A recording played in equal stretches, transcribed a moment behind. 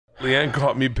Leanne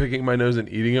caught me picking my nose and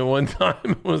eating it one time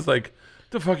and was like,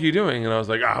 the fuck are you doing? And I was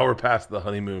like, we're past the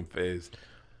honeymoon phase.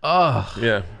 Oh.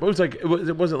 Yeah. But it was like,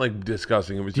 it wasn't like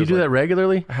disgusting. It was Do you just do like, that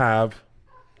regularly? Have.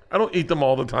 I don't eat them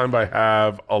all the time, but I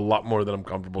have a lot more than I'm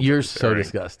comfortable. You're so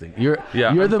disgusting. You're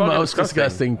I'm the fucking most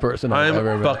disgusting person I've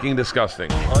ever met. I'm fucking disgusting.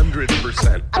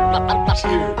 100%.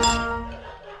 Cheers.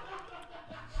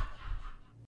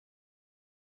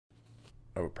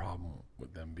 I have a problem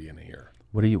with them being here.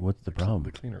 What's the problem?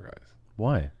 The cleaner guys.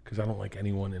 Why? Because I don't like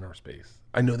anyone in our space.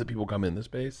 I know that people come in this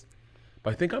space,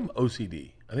 but I think I'm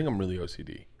OCD. I think I'm really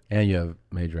OCD. And you have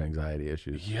major anxiety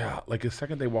issues. Yeah, like the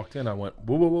second they walked in, I went,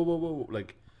 whoa, whoa, whoa, whoa, whoa.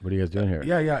 Like, what are you guys doing here?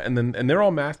 Yeah, and they're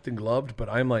all masked and gloved, but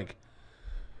I'm like,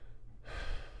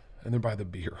 and they're by the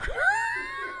beer.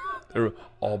 They're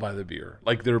all by the beer.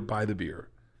 Like, they're by the beer.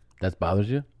 That bothers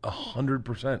you?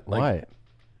 100%. Why?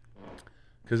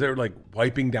 Because they're like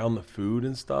wiping down the food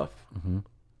and stuff. Mm-hmm.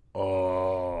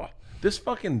 Oh, this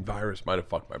fucking virus might have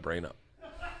fucked my brain up.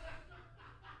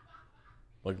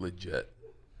 Like, legit.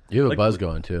 You have a buzz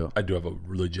going too. I do have a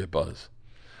legit buzz.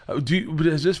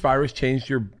 Has this virus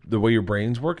changed the way your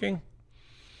brain's working?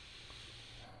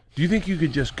 Do you think you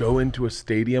could just go into a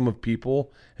stadium of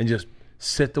people and just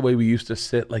sit the way we used to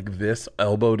sit, like this,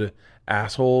 elbow to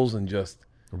assholes, and just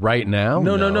right now?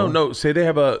 No. Say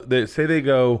they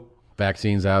go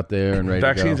vaccines out there and ready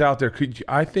vaccines to go. out there.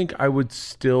 I think I would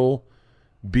still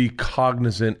be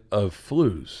cognizant of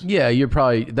flus. Yeah,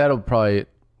 that'll probably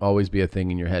always be a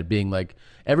thing in your head, being like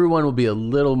everyone will be a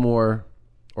little more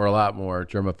or a lot more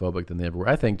germophobic than they ever were,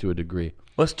 I think, to a degree.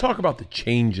 Let's talk about the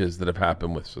changes that have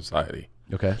happened with society.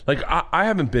 Okay. Like, I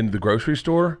haven't been to the grocery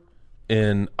store,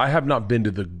 and I have not been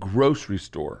to the grocery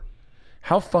store.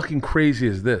 How fucking crazy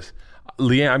is this?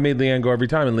 I made Leanne go every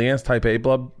time, and Leanne's type A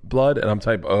blood, and I'm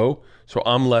type O, so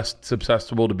I'm less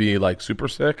susceptible to be like super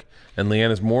sick, and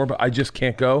Leanne is more, but I just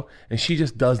can't go, and she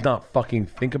just does not fucking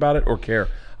think about it or care.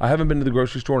 I haven't been to the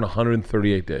grocery store in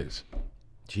 138 days.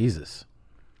 Jesus.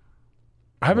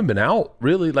 I haven't been out,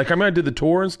 really. Like, I mean, I did the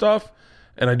tour and stuff,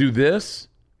 and I do this,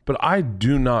 but I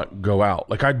do not go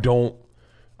out. Like, I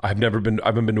haven't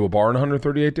been to a bar in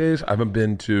 138 days. I haven't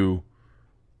been to,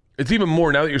 it's even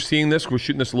more, now that you're seeing this, we're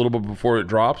shooting this a little bit before it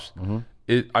drops,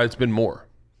 it's been more.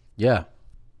 Yeah.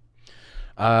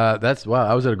 Wow,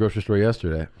 I was at a grocery store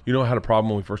yesterday. You know, I had a problem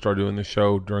when we first started doing this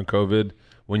show during COVID,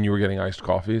 when you were getting iced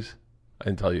coffees? I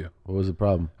didn't tell you. What was the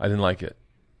problem? I didn't like it.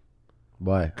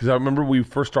 Why? Because I remember we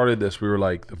first started this, we were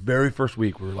like, the very first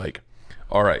week, we were like,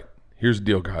 all right, here's the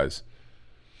deal, guys.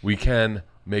 We can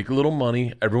make a little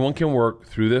money. Everyone can work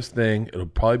through this thing. It'll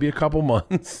probably be a couple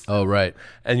months. Oh, right.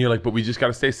 And you're like, but we just got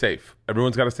to stay safe.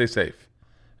 Everyone's got to stay safe.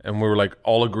 And we were like,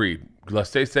 all agreed.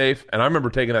 Let's stay safe. And I remember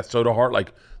taking that so to heart.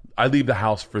 Like, I leave the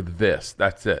house for this.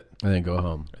 That's it. And then go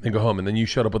home. And then go home. And then you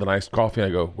showed up with an iced coffee. And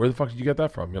I go, where the fuck did you get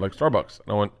that from? You're like, Starbucks.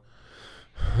 And I went,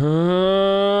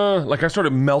 like, I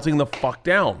started melting the fuck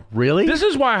down. Really? This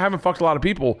is why I haven't fucked a lot of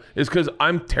people, is because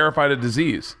I'm terrified of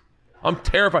disease. I'm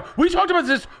terrified. We talked about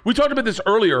this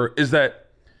earlier, is that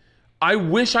I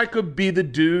wish I could be the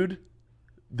dude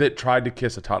that tried to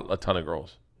kiss a ton of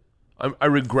girls. I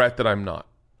regret that I'm not.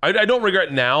 I don't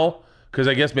regret now, because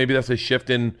I guess maybe that's a shift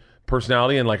in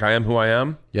personality and like I am who I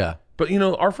am. Yeah. But, you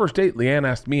know, our first date, Leanne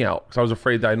asked me out because I was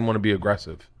afraid that I didn't want to be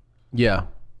aggressive. Yeah.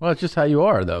 Well, it's just how you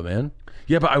are, though, man.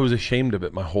 Yeah, but I was ashamed of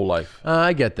it my whole life.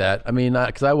 I get that. I mean,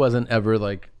 because I wasn't ever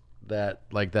like that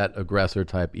aggressor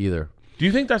type either. Do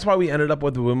you think that's why we ended up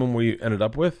with the women we ended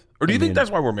up with? Or do you think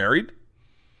that's why we're married?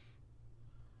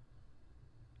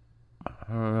 I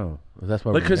don't know. That's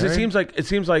why because it seems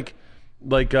like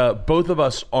both of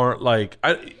us aren't like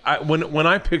when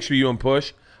I picture you and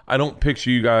Push, I don't picture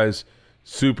you guys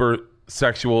super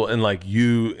sexual and like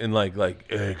you and like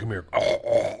hey, come here.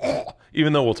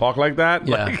 Even though we'll talk like that,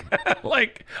 yeah.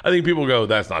 like I think people go,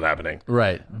 that's not happening,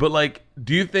 right? But like,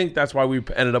 do you think that's why we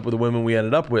ended up with the women we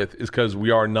ended up with? Is because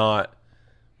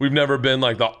we've never been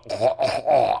like the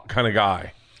kind of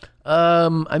guy.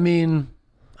 I mean,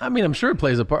 I'm sure it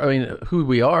plays a part. I mean, who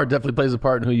we are definitely plays a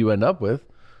part in who you end up with.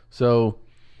 So,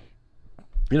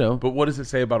 you know. But what does it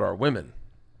say about our women?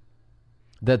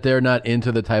 That they're not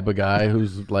into the type of guy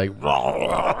who's like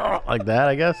that,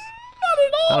 I guess.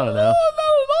 I don't know.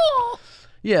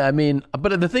 Yeah, I mean,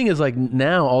 but the thing is, like,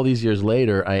 now, all these years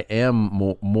later, I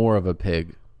am more of a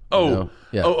pig. Oh, you know?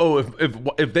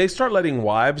 Yeah. If they start letting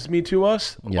wives me to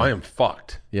us, I am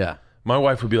fucked. Yeah. My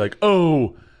wife would be like,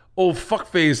 oh,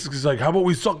 fuckface. He's like, how about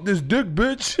we suck this dick,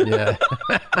 bitch? Yeah.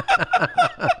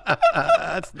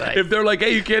 That's nice. If they're like,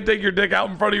 hey, you can't take your dick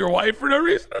out in front of your wife for no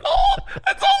reason at all,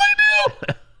 that's all I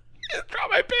do. Just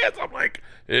drop my pants. I'm like,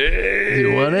 hey. Do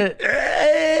you want it?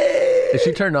 Hey. Is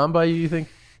she turned on by you think?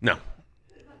 No.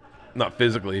 Not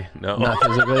physically, no. Not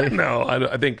physically? No,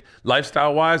 I think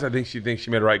lifestyle-wise, I think she thinks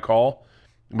she made a right call.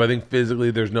 But I think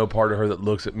physically, there's no part of her that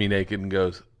looks at me naked and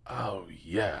goes, oh,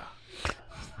 yeah.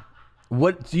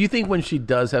 What do you think when she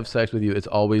does have sex with you, it's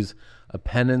always a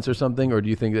penance or something? Or do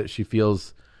you think that she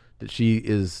feels that she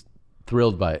is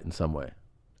thrilled by it in some way?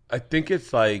 I think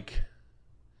it's like,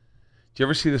 do you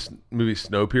ever see this movie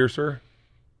Snowpiercer?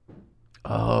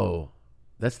 Oh,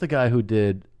 that's the guy who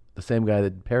did, the same guy that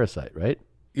did Parasite, right?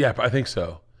 Yeah, I think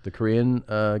so. The Korean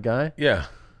guy? Yeah.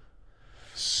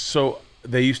 So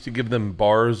they used to give them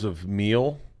bars of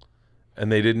meal,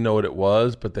 and they didn't know what it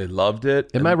was, but they loved it.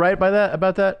 Am I right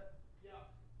about that?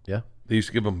 Yeah. They used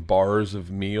to give them bars of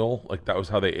meal. Like, that was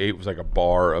how they ate. It was like a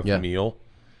bar of meal.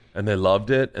 And they loved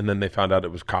it. And then they found out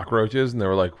it was cockroaches. And they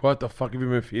were like, what the fuck have you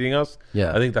been feeding us?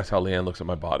 Yeah. I think that's how Leanne looks at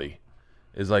my body.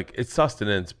 Is like, it's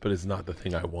sustenance, but it's not the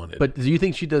thing I wanted. But do you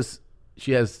think she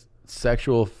has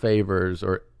sexual favors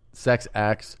or sex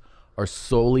acts are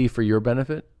solely for your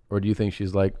benefit? Or do you think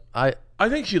she's like, I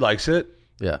think she likes it.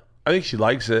 Yeah. I think she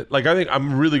likes it. Like, I think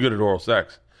I'm really good at oral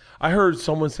sex. I heard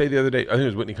someone say the other day, I think it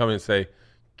was Whitney coming and say,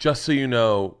 just so you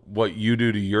know, what you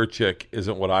do to your chick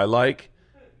isn't what I like.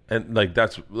 And like,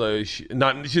 that's she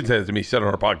didn't say that to me, she said it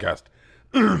on her podcast.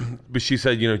 But she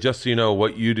said, just so you know,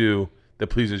 what you do that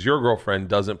pleases your girlfriend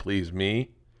doesn't please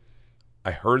me.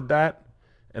 I heard that,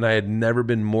 and I had never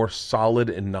been more solid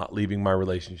in not leaving my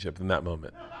relationship than that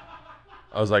moment.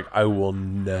 I was like, I will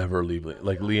never leave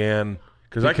Leanne,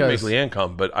 because I can make Leanne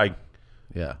come, but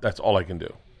that's all I can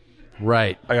do.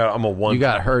 Right. I'm a one. You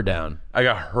got her down. I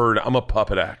got her. I'm a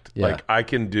puppet act. Yeah. Like, I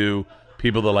can do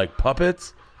people that like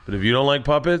puppets, but if you don't like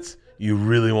puppets, you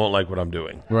really won't like what I'm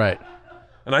doing. Right.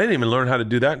 And I didn't even learn how to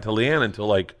do that until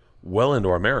like well into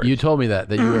our marriage. You told me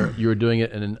that you were doing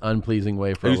it in an unpleasing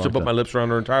way for a long time. I used to put my lips around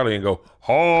her entirely and go,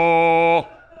 oh.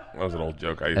 That was an old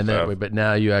joke I used to have. But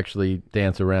now you actually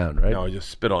dance around, right? Now I just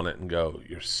spit on it and go,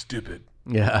 you're stupid.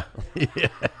 Yeah.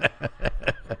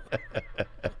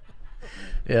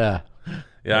 Yeah.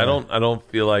 Yeah, I don't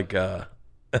feel like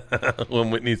when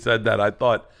Whitney said that, I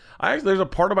thought, there's a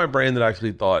part of my brain that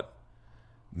actually thought,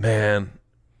 man,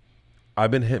 I've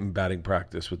been hitting batting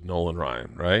practice with Nolan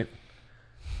Ryan, right?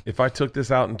 If I took this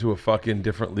out into a fucking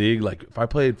different league, like if I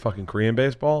played fucking Korean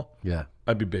baseball, yeah,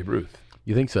 I'd be Babe Ruth.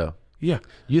 You think so? Yeah.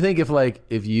 You think if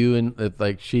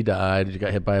she died, you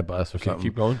got hit by a bus or something?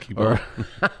 Keep going.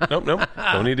 Nope.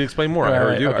 Don't need to explain more. I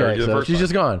heard you. Okay, I heard you the so first she's time.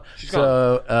 just gone. She's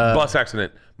gone. Bus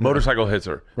accident. Motorcycle hits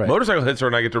her. Right. Motorcycle hits her,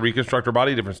 and I get to reconstruct her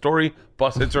body. Different story.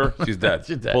 Bus hits her. She's dead.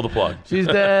 She's dead. Pull the plug. She's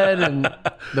dead, and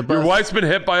the bus. Your wife's been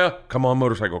hit by a come on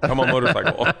motorcycle.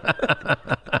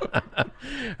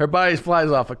 Her body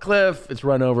flies off a cliff. It's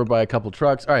run over by a couple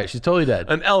trucks. All right, she's totally dead.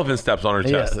 An elephant steps on her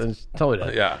chest. Yes, and she's totally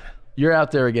dead. Yeah. You're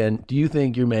out there again. Do you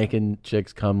think you're making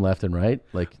chicks come left and right?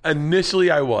 Like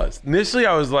initially, I was.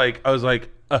 I was like,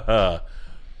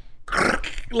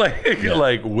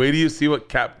 like, wait till you see what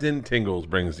Captain Tingles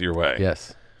brings your way.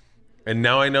 Yes. And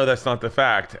now I know that's not the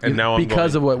fact. And now I'm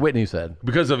because of what Whitney said.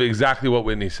 Because of exactly what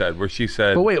Whitney said, where she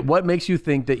said. But wait, what makes you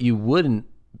think that you wouldn't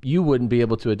be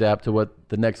able to adapt to what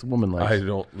the next woman likes? I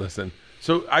don't listen.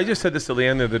 So I just said this to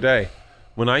Leanne the other day.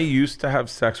 When I used to have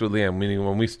sex with Leanne, meaning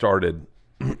when we started,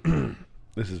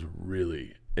 this is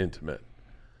really intimate.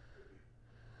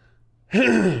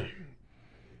 Hey,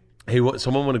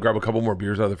 someone want to grab a couple more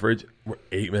beers out of the fridge? We're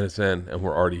 8 minutes in and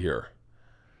we're already here.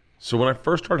 So when I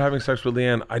first started having sex with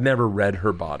Leanne, I never read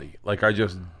her body. Like I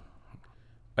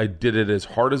did it as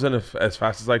hard as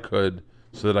fast as I could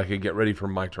so that I could get ready for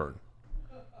my turn.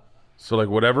 So like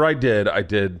whatever I did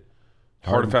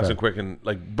hard and fast and quick and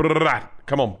like,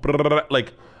 come on.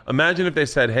 Like imagine if they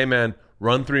said, hey man,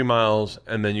 run 3 miles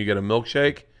and then you get a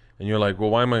milkshake and you're like,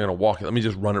 well, why am I going to walk it? Let me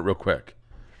just run it real quick.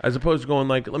 As opposed to going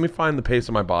like, let me find the pace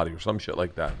of my body or some shit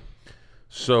like that.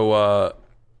 So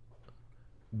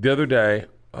the other day,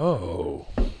 so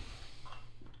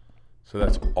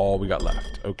that's all we got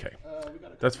left. Okay.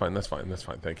 That's fine.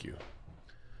 Thank you.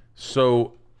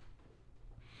 So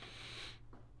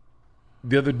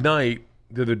the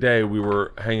other day we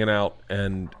were hanging out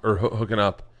or hooking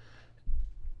up.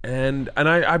 And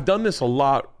I've done this a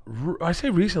lot. I say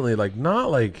recently, like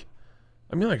not like,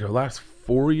 I mean like the last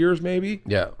 4 years maybe.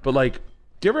 Yeah. But like,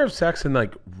 do you ever have sex and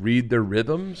like read their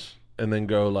rhythms and then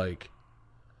go like,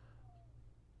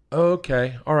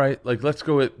 okay, all right, like let's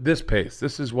go at this pace.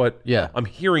 This is what I'm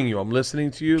hearing you. I'm listening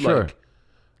to you. Sure.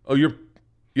 Like,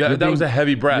 that was a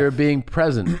heavy breath. You're being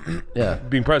present. Yeah.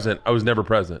 Being present. I was never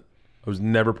present.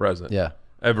 Yeah.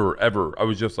 Ever. I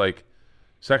was just like,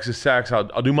 sex is sex.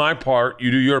 I'll do my part. You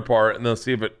do your part, and then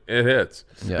see if it hits.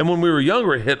 Yeah. And when we were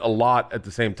younger, it hit a lot at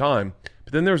the same time. But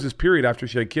But then there was this period after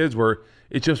she had kids where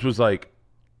it just was like,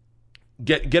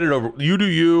 get it over. You do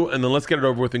you, and then let's get it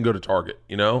over with and go to Target,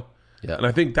 you know? Yeah. And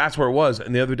I think that's where it was.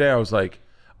 And the other day I was like,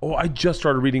 oh, I just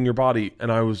started reading your body.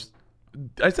 And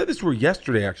I said this to her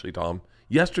yesterday, actually, Tom.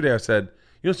 Yesterday I said,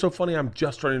 you know, it's so funny. I'm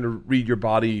just starting to read your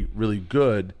body really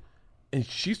good. And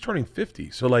she's turning 50.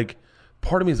 So like,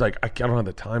 part of me is like, I don't have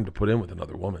the time to put in with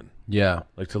another woman. Yeah.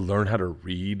 Like to learn how to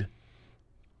read.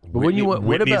 But when you what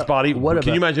Whitney's about, body. what Can about,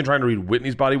 you imagine trying to read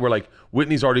Whitney's body where like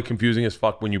Whitney's already confusing as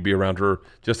fuck when you be around her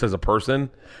just as a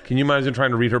person? Can you imagine trying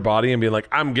to read her body and being like,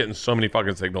 I'm getting so many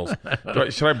fucking signals. I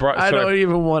don't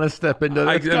even want to step into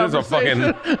this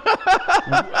conversation.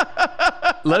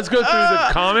 Let's go through the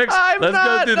comics.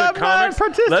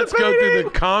 Let's go through the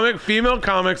comic female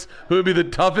comics who would be the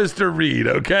toughest to read,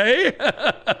 okay?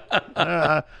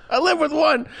 I live with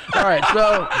one. All right,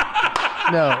 so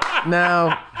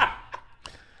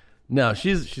no,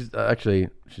 she's actually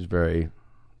very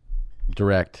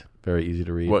direct, very easy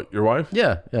to read. What, your wife?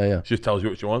 Yeah. She just tells you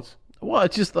what she wants? Well,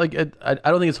 it's just like I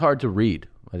don't think it's hard to read.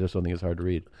 I just don't think it's hard to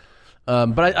read.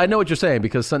 But I know what you're saying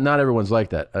because not everyone's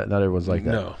like that. Not everyone's like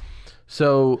that. No.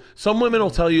 So some women will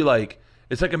tell you like,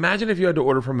 it's like, imagine if you had to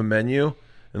order from a menu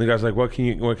and the guy's like, what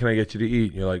can I get you to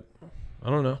eat? And you're like, I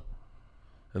don't know.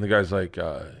 And the guy's like,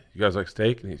 you guys like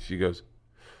steak? And she goes,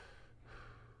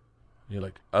 and you're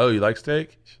like, oh, you like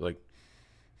steak? She's like,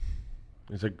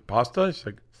 he's like, pasta? She's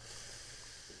like,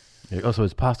 oh, so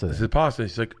it's pasta then. This is pasta.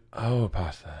 She's like, oh,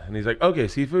 pasta. And he's like, okay,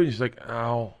 seafood? And she's like,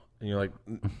 ow. And you're like,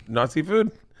 not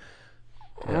seafood?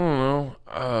 I don't know.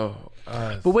 Oh.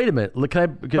 But wait a minute. Look,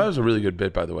 that was a really good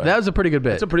bit, by the way. That was a pretty good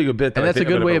bit. It's a pretty good bit. And that's a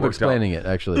good way of explaining it,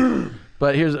 actually.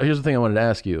 But here's the thing I wanted to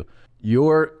ask you.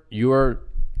 Your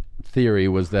theory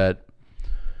was that,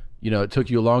 you know, it took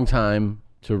you a long time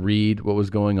to read what was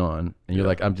going on, and you're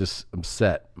like, I'm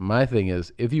set. My thing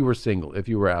is, if you were single, if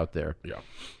you were out there,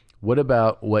 what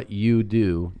about what you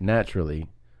do naturally,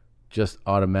 just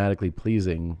automatically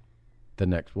pleasing the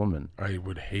next woman? I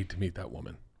would hate to meet that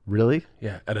woman. Really?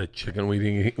 Yeah, at a chicken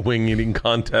wing eating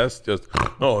contest. Just,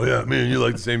 oh yeah, man, you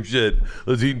like the same shit.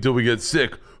 Let's eat until we get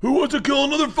sick. Who wants to kill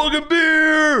another fucking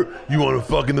beer? You want to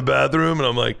fuck in the bathroom? And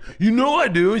I'm like, you know I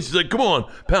do. And she's like, come on,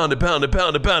 pound it, pound it,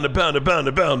 pound it, pound it, pound it, pound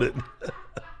it, pound it.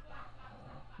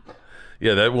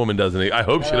 Yeah, that woman doesn't. I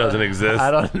hope she doesn't exist. I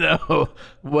don't know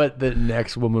what the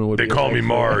next woman would be. They call me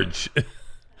Marge.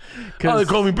 Oh, they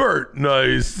call me Bert.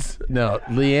 Nice. No,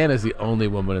 Leanne is the only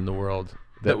woman in the world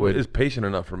that is patient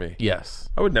enough for me. Yes.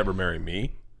 I would never marry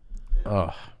me.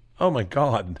 Oh my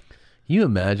God. Can you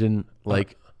imagine,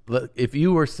 like, if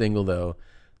you were single, though,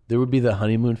 there would be the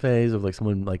honeymoon phase of, like,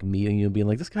 someone, like, meeting you and being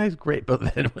like, this guy's great.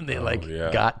 But then when they,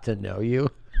 got to know you.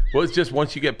 Well, it's just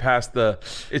once you get past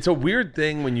it's a weird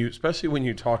thing especially when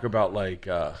you talk about, like,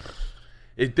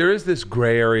 there is this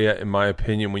gray area, in my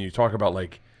opinion, when you talk about,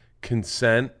 like,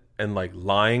 consent and, like,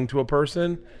 lying to a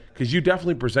person. Because you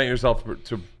definitely present yourself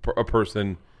to a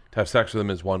person to have sex with them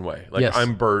as one way. Like, yes.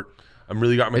 I'm Bert. I'm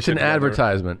really got my It's an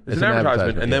advertisement. It's an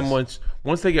advertisement. And then once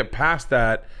they get past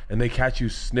that and they catch you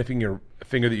sniffing your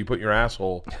finger that you put in your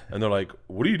asshole, and they're like,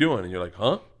 what are you doing? And you're like,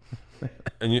 huh?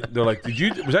 And they're like, was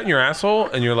that in your asshole?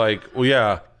 And you're like, well,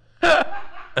 yeah.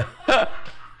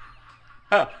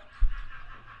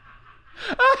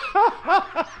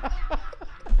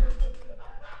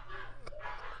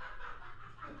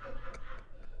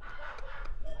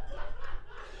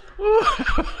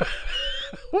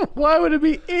 Why would it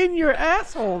be in your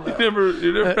asshole? You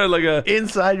never had like a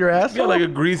inside your asshole? You got like a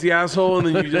greasy asshole, and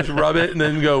then you just rub it, and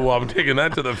then go, well, I'm taking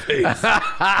that to the face.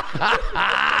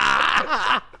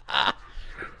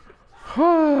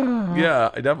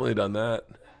 Yeah, I definitely done that.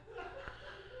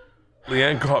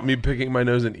 Leanne caught me picking my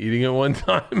nose and eating it one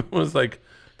time. And was like,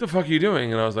 "What the fuck are you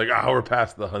doing?" And I was like, we're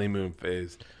past the honeymoon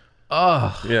phase."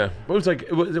 Oh, yeah. But it was like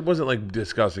it wasn't like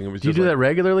disgusting. It was. Do you do that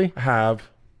regularly? I have.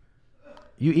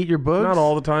 You eat your bugs? Not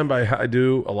all the time, but I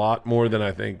do a lot more than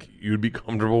I think you'd be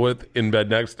comfortable with in bed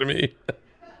next to me.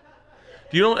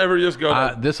 You don't ever just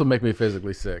go... this will make me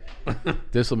physically sick.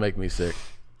 This will make me sick.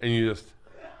 And you just...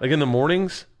 Like in the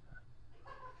mornings,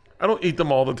 I don't eat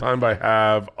them all the time, but I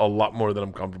have a lot more than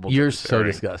I'm comfortable. You're so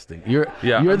disgusting. You're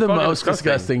the most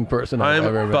disgusting person I've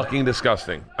ever met. I'm fucking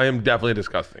disgusting. I am definitely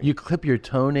disgusting. You clip your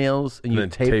toenails and you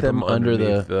tape them under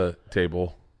the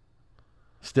table.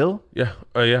 Still? Yeah.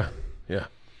 Yeah. Yeah.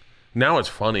 Now it's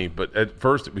funny, but at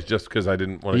first it was just because I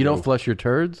didn't want to. You don't flush your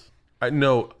turds?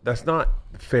 No, that's not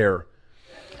fair.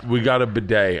 We got a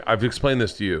bidet. I've explained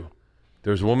this to you.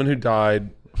 There's a woman who died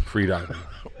freediving.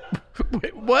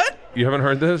 Wait, what? You haven't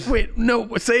heard this? Wait,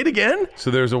 no. Say it again. So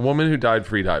there's a woman who died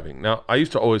freediving. Now, I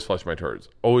used to always flush my turds.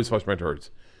 Always flush my turds.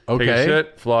 Okay. Take a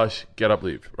shit, flush, get up,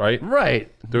 leave. Right.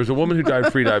 Right. There's a woman who died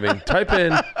freediving. Type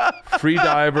in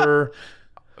freediver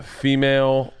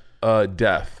female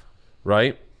death.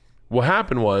 Right. What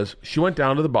happened was she went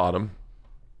down to the bottom.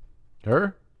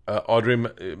 Her? Audrey,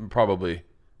 probably.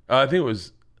 I think it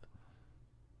was.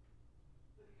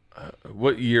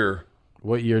 What year?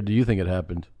 What year do you think it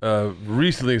happened?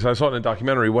 Recently, so I saw it in a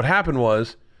documentary. What happened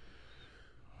was,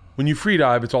 when you free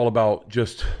dive, it's all about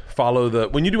just follow the.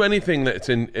 When you do anything that's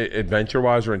in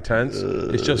adventure-wise or intense,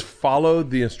 it's just follow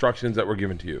the instructions that were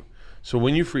given to you. So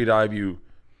when you free dive, you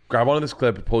grab onto this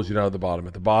clip, it pulls you down to the bottom.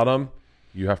 At the bottom,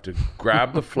 you have to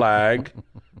grab the flag,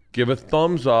 give a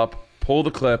thumbs up, pull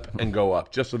the clip, and go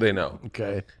up, just so they know.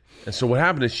 Okay. And so what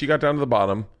happened is she got down to the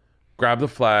bottom, grabbed the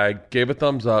flag, gave a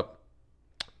thumbs up,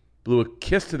 blew a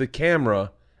kiss to the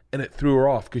camera, and it threw her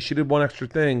off because she did one extra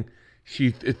thing.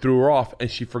 It threw her off, and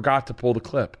she forgot to pull the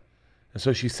clip. And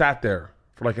so she sat there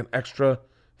for like an extra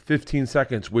 15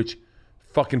 seconds, which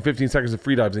fucking 15 seconds of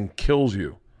free diving kills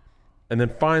you. And then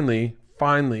finally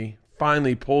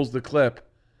pulls the clip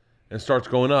and starts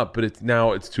going up, but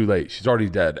it's too late. She's already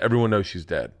dead. Everyone knows she's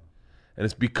dead. And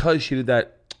it's because she did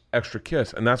that extra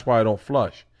kiss, and that's why I don't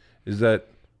flush. Is that,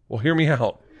 well, hear me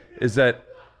out, is that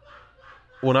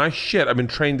when I shit, I've been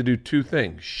trained to do two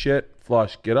things: shit,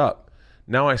 flush, get up.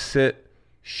 Now I sit,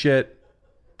 shit,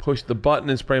 push the button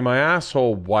and spray my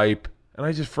asshole, wipe, and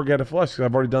I just forget to flush because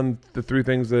I've already done the three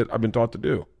things that I've been taught to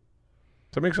do. Does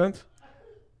that make sense?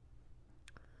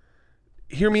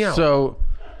 Hear me out. So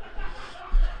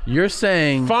you're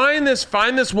saying find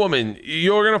this woman.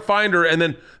 You're gonna find her, and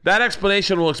then that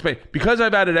explanation will explain. Because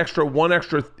I've added one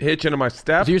extra hitch into my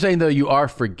step. So you're saying though you are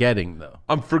forgetting though.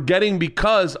 I'm forgetting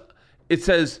because it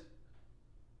says.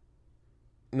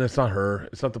 That's not her.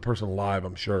 It's not the person alive,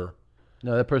 I'm sure.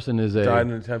 No, that person is died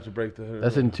in an attempt to break the.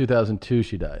 That's in 2002.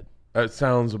 She died. That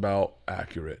sounds about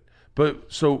accurate.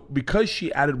 But so because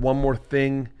she added one more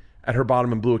thing at her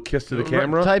bottom and blew a kiss to the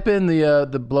camera. Type in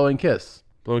the blowing kiss.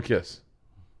 Blow a kiss.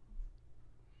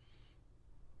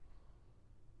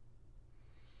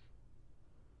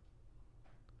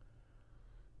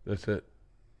 That's it.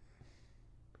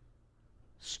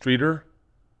 Streeter?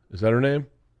 Is that her name?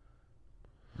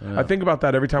 Yeah. I think about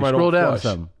that every time I don't scroll down flush.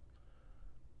 some.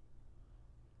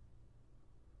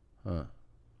 Huh.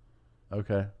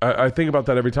 Okay. I think about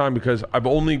that every time because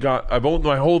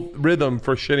my whole rhythm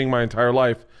for shitting my entire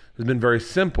life has been very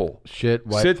simple. Shit,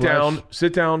 wipe, sit flush.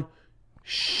 down,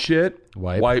 shit,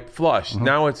 wipe, flush.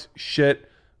 Now it's shit,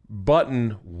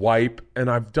 button, wipe, and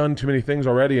I've done too many things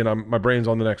already, and my brain's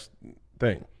on the next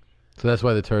thing. So that's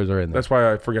why the turds are in there. That's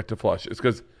why I forget to flush. It's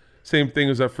because same thing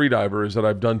as that freediver is that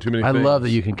I've done too many things. I love that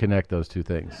you can connect those two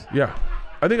things. Yeah.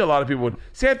 I think a lot of people would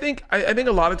see. I think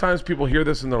a lot of times people hear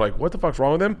this and they're like, "What the fuck's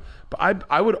wrong with him?" But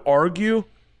I would argue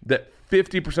that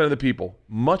 50% of the people,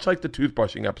 much like the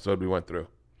toothbrushing episode we went through.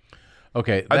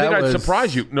 Okay, I think I'd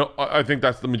surprise you. No, I think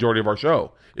that's the majority of our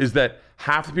show. Is that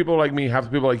half the people are like me, half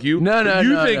the people are like you? No.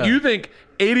 You think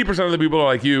 80% of the people are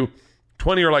like you,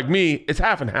 20 are like me? It's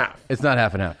half and half. It's not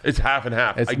half and half. It's half and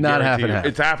half. It's not half and half.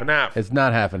 It's half and half. It's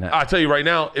not half and half. I'll tell you right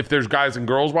now, if there's guys and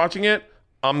girls watching it,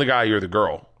 I'm the guy, you're the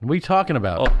girl. What are you talking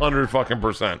about?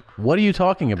 100%. What are you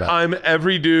talking about? I'm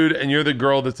every dude, and you're the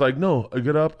girl that's like, no, I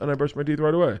get up and I brush my teeth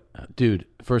right away. Dude,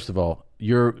 first of all,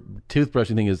 your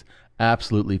toothbrushing thing is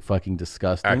absolutely fucking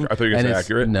disgusting. I thought you were going to say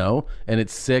accurate. No, and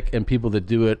it's sick, and people that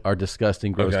do it are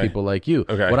disgusting, gross people like you.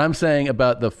 Okay. What I'm saying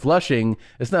about the flushing,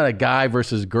 it's not a guy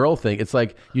versus girl thing. It's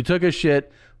like you took a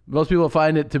shit. Most people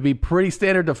find it to be pretty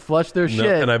standard to flush their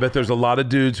shit. And I bet there's a lot of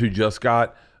dudes who just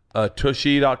got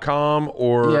tushy.com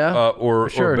or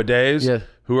bidets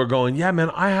who are going, yeah, man,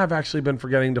 I have actually been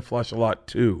forgetting to flush a lot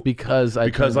too. Because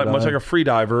like much like a free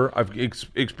diver, I've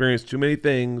experienced too many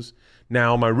things.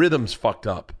 Now my rhythm's fucked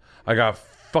up. I got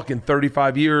fucking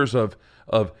 35 years of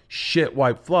shit,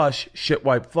 wipe, flush, shit,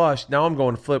 wipe, flush. Now I'm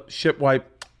going flip, shit,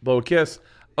 wipe, blow a kiss.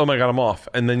 Oh my God, I'm off.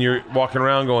 And then you're walking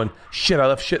around going, shit, I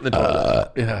left shit in the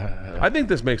toilet. I think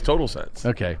this makes total sense.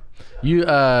 Okay.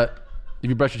 Have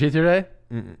you brushed your teeth today?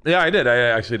 Mm-mm. Yeah, I did. I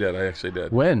actually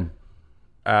did. When?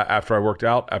 After I worked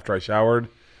out, after I showered,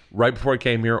 right before I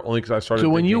came here, only because I started. So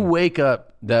when you wake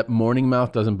up, that morning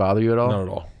mouth doesn't bother you at all? Not at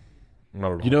all. Not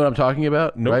at all. You know what I'm talking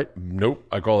about? Nope. Right? Nope.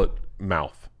 I call it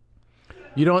mouth.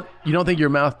 You don't think your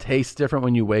mouth tastes different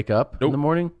when you wake up in the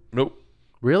morning? Nope.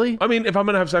 Really? I mean, if I'm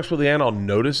gonna have sex with Leanne, I'll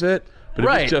notice it. But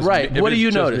right. if it's just right. Me, what do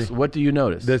you notice? Me, what do you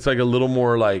notice? That's like a little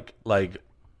more like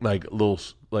little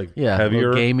heavier, a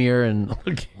little gamier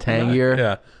and tangier.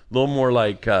 Yeah. A little more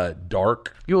like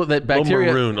dark. That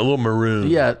bacteria, a little maroon.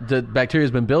 Yeah, the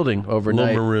bacteria's been building overnight. A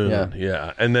little maroon.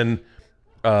 Yeah. And then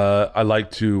I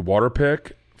like to water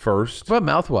pick, first. What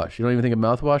about mouthwash? You don't even think a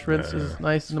mouthwash rinse is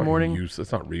nice in the morning?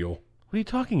 That's not real. What are you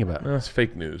talking about? That's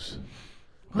fake news.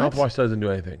 What? Mouthwash doesn't do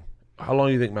anything. How long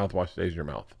do you think mouthwash stays in your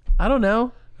mouth? I don't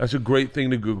know. That's a great thing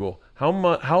to Google. How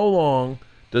long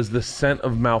does the scent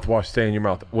of mouthwash stay in your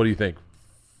mouth? What do you think?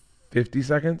 50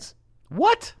 seconds?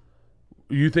 What?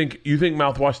 You think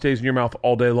mouthwash stays in your mouth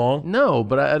all day long? No,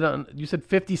 but I don't. You said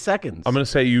 50 seconds. I'm going to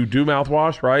say you do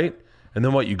mouthwash, right? And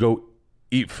then what? You go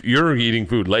eat. You're eating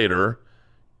food later.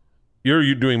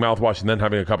 You're doing mouthwash and then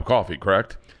having a cup of coffee,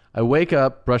 correct? I wake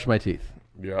up, brush my teeth.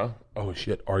 Yeah. Oh,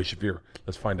 shit. Ari Shafir.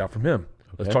 Let's find out from him.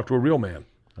 Let's talk to a real man.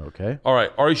 Okay. All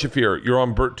right. Ari Shafir, you're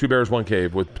on Bert, Two Bears, One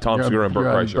Cave with Tom Segura and Bert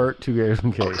Kreischer. Bert, Two Bears,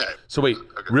 One Cave. Okay. So wait,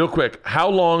 real quick. How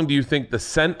long do you think the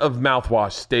scent of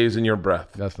mouthwash stays in your breath?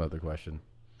 That's not the question.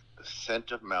 The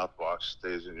scent of mouthwash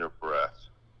stays in your breath.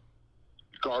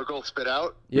 Gargle, spit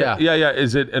out? Yeah. Yeah.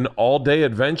 Is it an all-day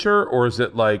adventure or is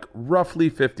it like roughly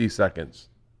 50 seconds?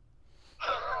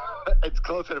 It's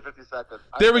closer to 50 seconds.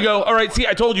 There we go. All right. See,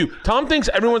 I told you. Tom thinks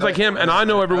everyone's like him, and I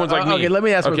know everyone's like me. Okay, let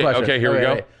me ask you a question. Okay, here we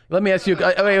go. Wait. Let me ask you.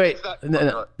 Wait.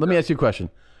 No. Let me ask you a question.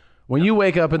 When you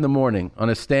wake up in the morning on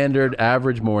a standard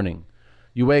average morning,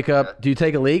 you wake up. Do you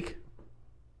take a leak?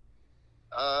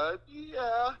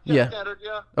 Yeah. Standard,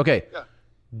 yeah. Okay. Yeah.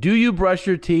 Do you brush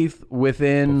your teeth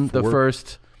within the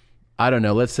first, I don't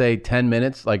know, let's say 10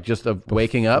 minutes, like just of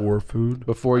waking up? Before food?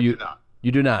 Before you? do not.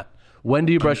 You do not. When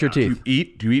do you brush your teeth? Do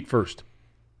you eat first?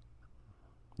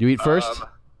 You eat first?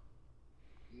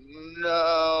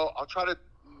 No, I try to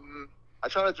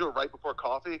do it right before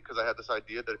coffee because I had this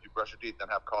idea that if you brush your teeth and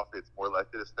have coffee, it's more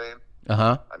likely to stain.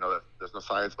 Uh-huh. I know that there's no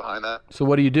science behind that. So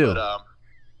what do you do? But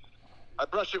I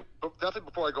brush it definitely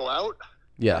before I go out.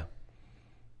 Yeah.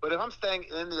 But if I'm staying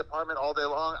in the apartment all day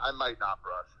long, I might not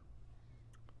brush.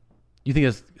 You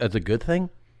think that's a good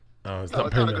thing? No, it's No, not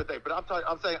it's not a good thing. But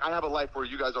I'm saying I have a life where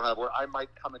you guys don't have, where I might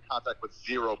come in contact with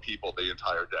 0 people the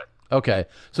entire day. Okay.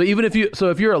 So even if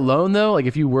you're alone though, like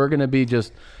if you were gonna be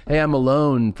just, hey, I'm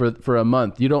alone for a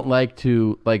month, you don't like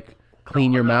to like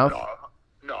clean your mouth?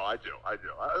 No, I do.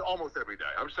 Almost every day.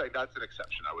 I'm saying that's an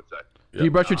exception, I would say. Do you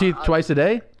brush your teeth twice a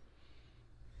day?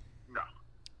 No.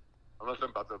 Unless I'm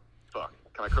about to fuck.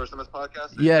 Can I curse on this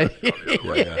podcast? Yeah.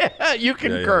 Yeah. You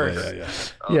can curse. Okay,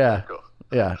 Yeah. Cool.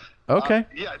 Yeah. Okay.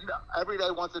 Yeah, no, every day,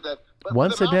 once a day. But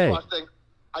Once the a day. mouthwash thing,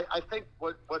 I think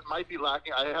what might be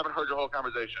lacking, I haven't heard your whole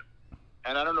conversation,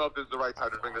 and I don't know if this is the right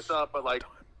time to bring this up, but like,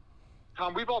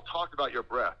 Tom, we've all talked about your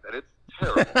breath, and it's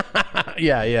terrible.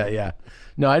 Yeah.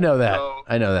 No, I know that. So,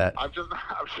 I know that. I'm just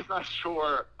not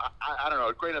sure. I don't know,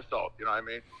 a grain of salt, you know what I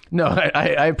mean? No,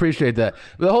 I appreciate that.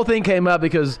 The whole thing came up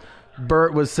because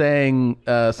Bert was saying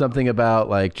something about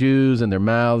like Jews and their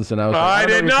mouths, and I was like, I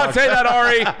did not say that,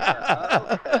 Ari.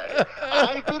 Okay.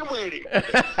 I've been waiting.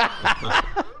 Rumblings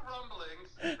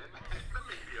in the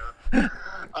media.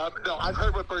 No, I've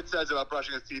heard what Bert says about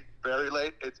brushing his teeth very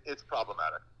late. It's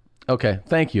problematic. Okay,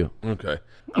 thank you. Okay.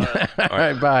 All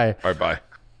right, bye. All right, bye.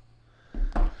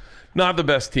 Not the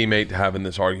best teammate to have in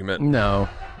this argument. No.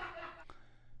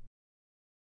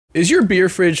 Is your beer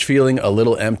fridge feeling a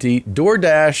little empty?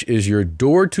 DoorDash is your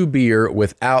door to beer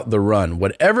without the run.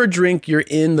 Whatever drink you're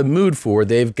in the mood for,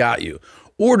 they've got you.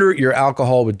 Order your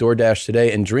alcohol with DoorDash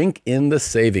today and drink in the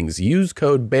savings. Use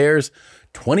code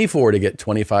BEARS24 to get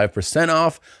 25%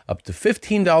 off, up to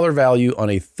 $15 value on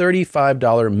a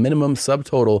 $35 minimum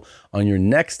subtotal on your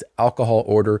next alcohol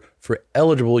order for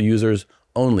eligible users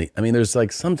only. I mean, there's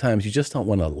like sometimes you just don't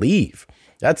want to leave.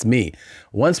 That's me.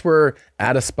 Once we're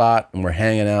at a spot and we're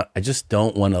hanging out, I just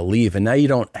don't want to leave. And now you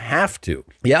don't have to.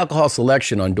 The alcohol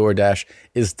selection on DoorDash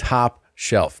is top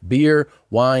shelf. Beer,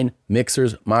 wine,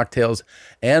 mixers, mocktails,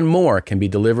 and more can be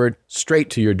delivered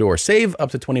straight to your door. Save up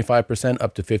to 25%,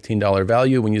 up to $15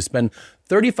 value when you spend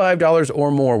 $35 or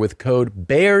more with code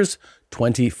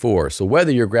BEARS24. So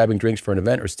whether you're grabbing drinks for an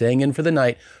event or staying in for the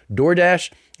night,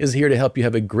 DoorDash is here to help you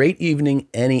have a great evening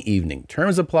any evening.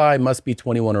 Terms apply. Must be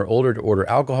 21 or older to order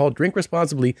alcohol. Drink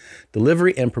responsibly.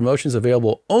 Delivery and promotions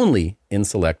available only in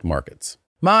select markets.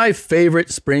 My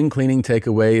favorite spring cleaning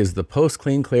takeaway is the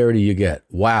post-clean clarity you get.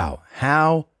 Wow,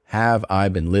 how have I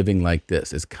been living like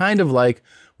this? It's kind of like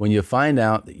when you find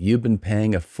out that you've been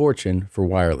paying a fortune for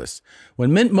wireless.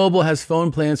 When Mint Mobile has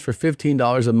phone plans for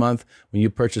 $15 a month when you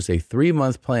purchase a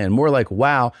 3-month plan. More like,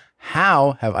 wow,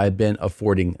 How have I been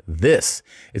affording this?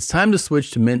 It's time to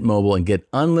switch to Mint Mobile and get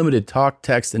unlimited talk,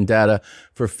 text, and data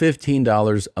for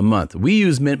 $15 a month. We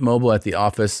use Mint Mobile at the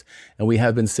office, and we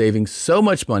have been saving so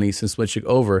much money since switching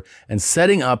over, and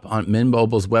setting up on Mint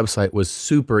Mobile's website was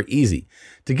super easy.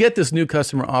 To get this new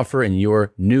customer offer and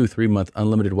your new 3-month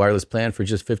unlimited wireless plan for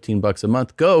just $15 a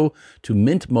month, go to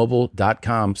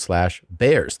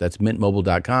mintmobile.com/bears. That's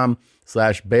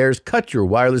mintmobile.com/bears. Cut your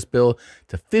wireless bill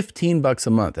to $15 a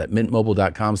month at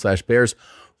mintmobile.com/bears.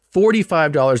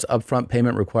 $45 upfront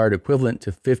payment required, equivalent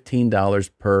to $15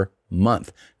 per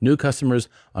month. New customers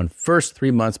on first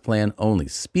 3 months plan only.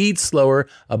 Speed slower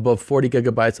above 40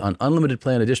 gigabytes on unlimited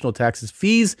plan. Additional taxes,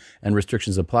 fees, and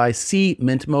restrictions apply. See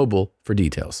Mint Mobile for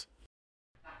details.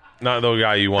 Not the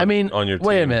guy you want on your team.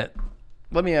 Wait a minute.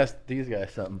 Let me ask these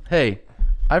guys something. Hey,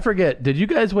 I forget. Did you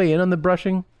guys weigh in on the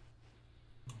brushing?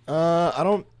 I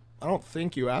don't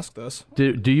think you asked us.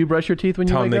 Do you brush your teeth when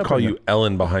you Tom, wake they up? call you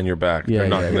Ellen behind your back. Yeah, They're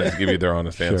not yeah, going yeah. to give you their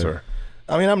honest answer.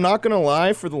 I mean, I'm not gonna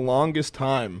lie. For the longest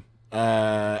time,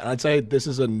 I'd say this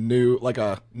is a new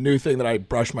thing that I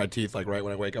brush my teeth like right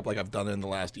when I wake up. Like I've done it in the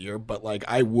last year, but like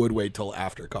I would wait till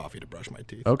after coffee to brush my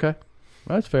teeth. Okay,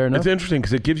 that's fair enough. It's interesting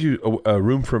because it gives you a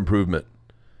room for improvement.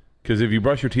 Because if you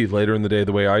brush your teeth later in the day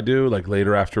the way I do, like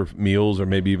later after meals or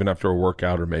maybe even after a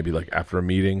workout or maybe like after a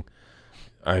meeting,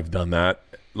 I've done that.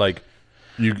 Like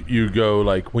you go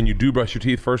like when you do brush your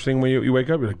teeth first thing when you wake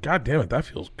up, you're like, God damn it, that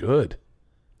feels good.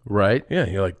 Right? Yeah,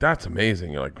 you're like, that's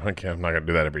amazing. You're like, okay, I'm not going to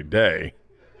do that every day.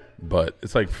 But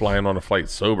it's like flying on a flight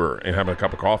sober and having a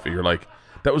cup of coffee. You're like,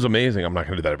 that was amazing. I'm not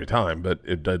going to do that every time, but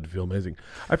it did feel amazing.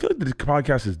 I feel like the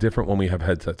podcast is different when we have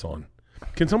headsets on.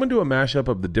 Can someone do a mashup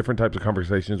of the different types of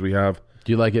conversations we have?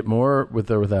 Do you like it more with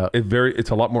or without?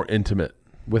 It's a lot more intimate.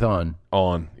 With on.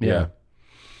 On, yeah.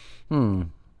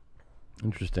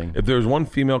 Interesting. If there was one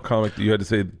female comic that you had to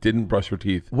say didn't brush her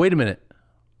teeth. Wait a minute.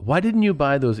 Why didn't you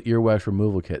buy those earwax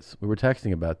removal kits? We were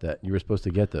texting about that. You were supposed to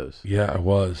get those. Yeah, I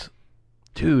was.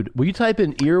 Dude, will you type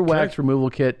in earwax removal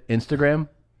kit Instagram?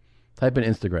 Type in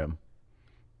Instagram.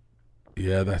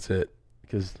 Yeah, that's it.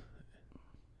 Because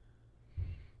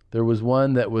there was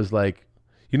one that was like...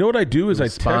 You know what I do is I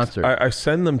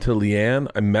send them to Leanne.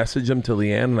 I message them to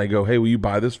Leanne and I go, hey, will you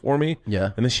buy this for me?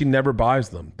 Yeah. And then she never buys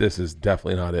them. This is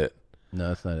definitely not it. No,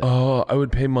 that's not it. Oh, I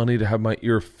would pay money to have my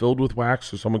ear filled with wax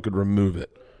so someone could remove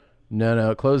it.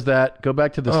 No, close that. Go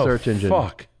back to the search engine.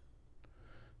 Fuck.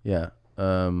 Yeah.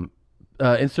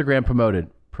 Instagram promoted.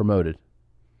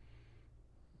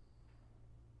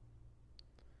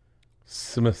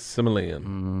 Similian.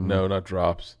 No, not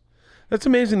drops. That's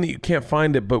amazing that you can't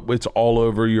find it, but it's all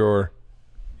over your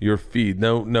feed.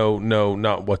 No,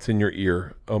 not what's in your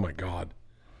ear. Oh my God.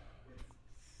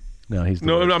 No, he's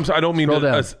no. I'm sorry. I don't mean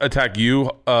to attack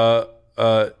you,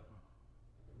 Nadav.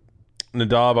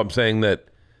 I'm saying that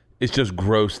it's just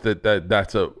gross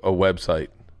that's a website.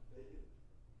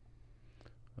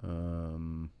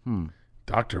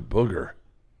 Dr. Booger.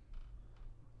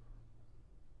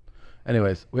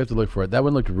 Anyways, we have to look for it. That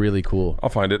one looked really cool. I'll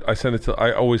find it.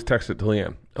 I always text it to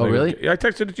Leanne. Oh, really? Yeah, I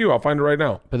texted it to you. I'll find it right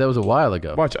now. But that was a while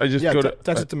ago. Watch. I just go to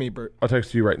text it to me, Bert. I'll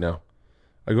text you right now.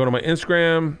 I go to my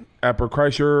Instagram, at Bert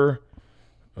Kreischer,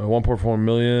 1.4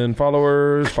 million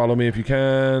followers. Follow me if you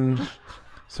can.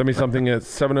 Send me something at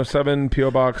 707 P.O.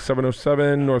 Box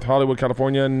 707 North Hollywood,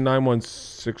 California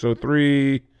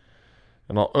 91603.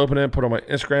 And I'll open it, put it on my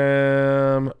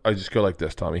Instagram. I just go like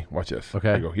this, Tommy. Watch this.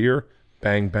 Okay. I go here.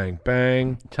 Bang, bang,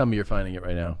 bang. Tell me you're finding it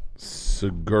right now.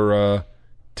 Segura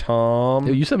Tom.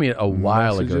 Dude, you sent me it a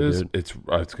while ago, dude. It's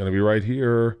going to be right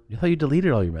here. I thought you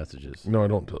deleted all your messages. No, I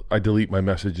don't. I delete my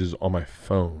messages on my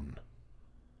phone.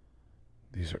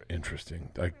 These are interesting.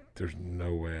 There's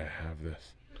no way I have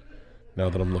this. Now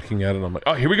that I'm looking at it, I'm like,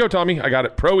 oh, here we go, Tommy. I got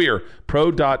it. Pro.ear.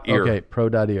 Pro.ear. Okay,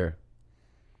 pro.ear.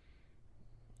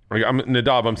 I'm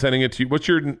Nadav. I'm sending it to you. What's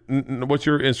your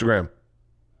Instagram?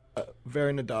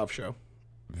 Very Nadav show.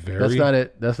 That's not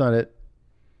it.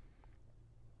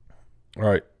 All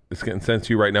right. It's getting sent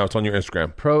to you right now. It's on your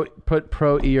Instagram. Put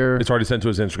pro.ear. It's already sent to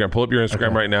his Instagram. Pull up your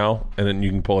Instagram right now, and then you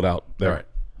can pull it out. There. All right.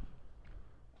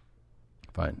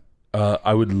 Fine.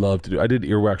 I would love to do. I did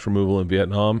earwax removal in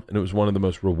Vietnam, and it was one of the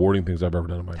most rewarding things I've ever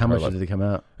done in my entire life. How much did it come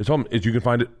out? It's home. You can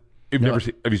find it.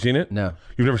 Have you seen it? No.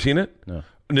 You've never seen it? No.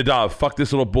 Nadav, fuck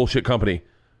this little bullshit company.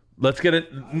 Let's get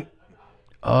it.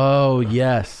 Oh,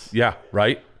 yes. Yeah,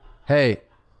 right? Hey,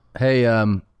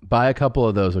 buy a couple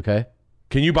of those, okay?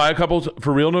 Can you buy a couple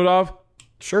for real, Nadav?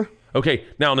 Sure. Okay,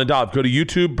 now Nadav, go to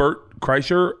YouTube, Bert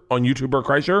Kreischer, on YouTube, Bert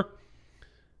Kreischer,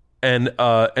 and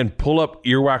pull up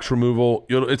earwax removal.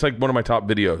 It's like one of my top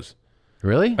videos.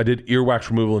 Really? I did earwax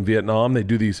removal in Vietnam. They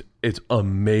do these. It's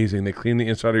amazing. They clean the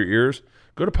inside of your ears.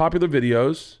 Go to popular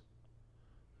videos.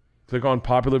 Click on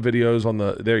popular videos on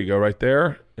the, there you go, right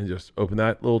there. And just open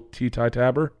that little T-tie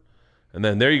tabber. And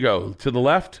then there you go. To the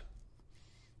left,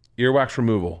 earwax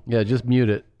removal. Yeah, just mute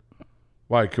it.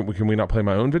 Why? Can we not play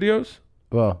my own videos?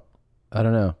 Well, I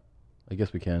don't know. I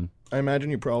guess we can. I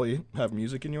imagine you probably have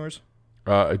music in yours.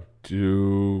 I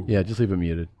do. Yeah, just leave it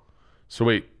muted. So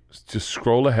wait, just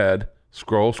scroll ahead.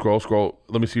 Scroll.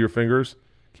 Let me see your fingers.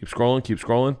 Keep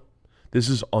scrolling. This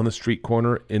is on the street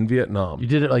corner in Vietnam. You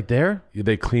did it like there?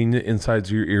 They clean the insides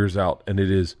of your ears out, and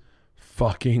it is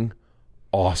fucking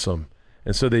awesome.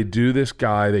 And so they do this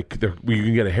guy. You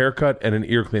can get a haircut and an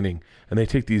ear cleaning, and they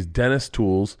take these dentist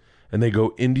tools and they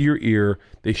go into your ear.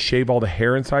 They shave all the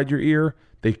hair inside your ear.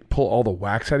 They pull all the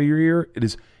wax out of your ear. It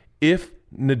is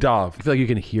Nadav. I feel like you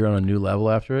can hear on a new level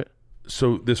after it.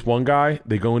 So this one guy,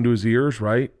 they go into his ears,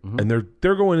 right? Mm-hmm. And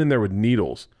they're going in there with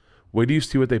needles. Wait till you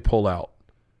see what they pull out.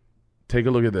 Take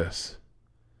a look at this.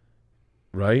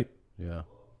 Right? Yeah.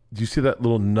 Do you see that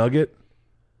little nugget?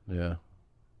 Yeah.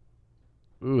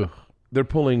 Ugh. They're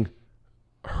pulling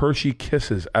Hershey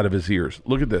Kisses out of his ears.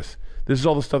 Look at this. This is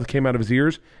all the stuff that came out of his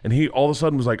ears. And he all of a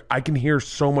sudden was like, I can hear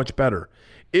so much better.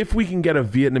 If we can get a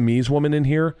Vietnamese woman in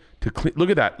here to clean, look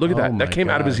at that. That came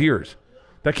out of his ears.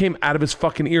 That came out of his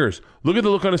fucking ears. Look at the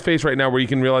look on his face right now where you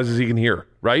can realize he can hear,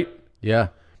 right? Yeah.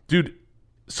 Dude,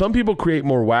 some people create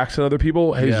more wax than other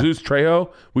people. Jesus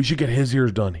Trejo, we should get his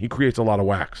ears done. He creates a lot of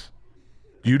wax.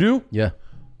 You do? Yeah.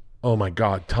 Oh my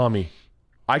God, Tommy.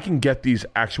 I can get these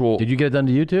actual... Did you get it done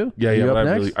to you too? Yeah, but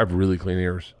I have really clean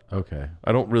ears. Okay.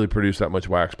 I don't really produce that much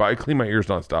wax, but I clean my ears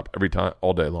nonstop every time,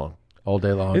 all day long. All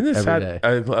day long, Isn't this every sad?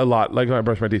 day. A lot, like when I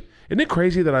brush my teeth. Isn't it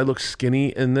crazy that I look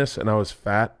skinny in this and I was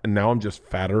fat and now I'm just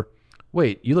fatter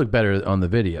Wait, you look better on the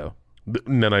video.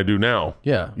 than I do now?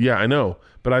 Yeah. Yeah, I know.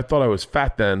 But I thought I was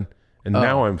fat then and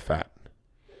now I'm fat.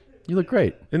 You look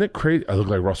great. Isn't it crazy? I look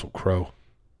like Russell Crowe.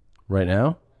 Right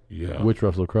now? Yeah. Which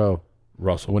Russell Crowe?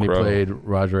 Russell When Crowe. he played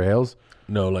Roger Ailes?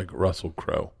 No, like Russell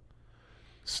Crowe.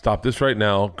 Stop this right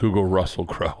now. Google Russell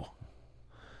Crowe.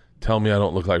 Tell me I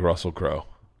don't look like Russell Crowe.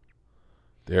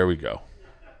 There we go.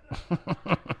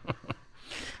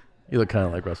 You look kind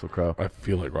of like Russell Crowe. I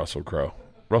feel like Russell Crowe.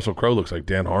 Russell Crowe looks like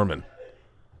Dan Harmon.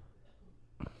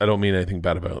 I don't mean anything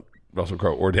bad about Russell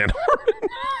Crowe or Dan Harmon.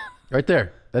 Right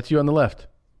there. That's you on the left.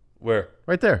 Where?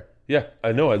 Right there. Yeah,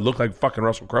 I know. I look like fucking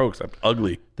Russell Crowe, except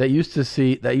ugly. That used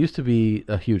to be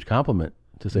a huge compliment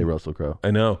to say Russell Crowe.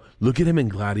 I know. Look at him in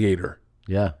Gladiator.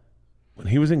 Yeah. When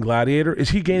he was in Gladiator, is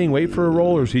he gaining weight for a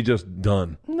role or is he just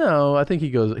done? No, I think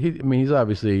he's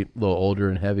obviously a little older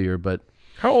and heavier, but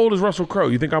How old is Russell Crowe?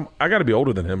 You think I got to be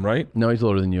older than him, right? no, he's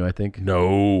older than you, I think.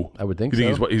 No. I would think you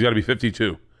think so. he's got to be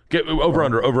 52. Get over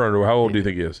under. How old do you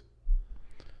think he is?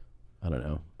 I don't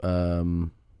know.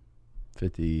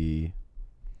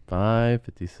 55,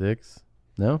 56.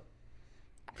 No?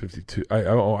 52.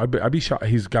 I'd be shocked.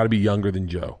 He's got to be younger than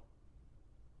Joe.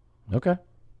 Okay.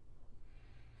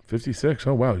 56.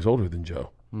 Oh, wow. He's older than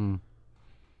Joe. I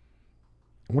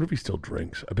wonder if he still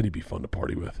drinks. I bet he'd be fun to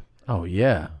party with. Oh,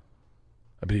 yeah.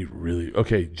 I bet he really...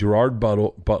 Okay, Gerard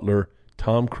Butler,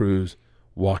 Tom Cruise,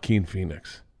 Joaquin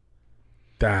Phoenix.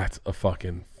 That's a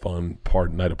fucking fun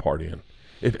night of partying.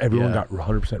 If everyone got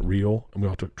 100% real and we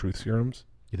all took truth serums.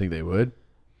 You think they would?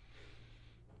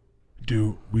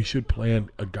 Dude, we should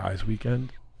plan a guys'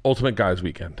 weekend. Ultimate guys'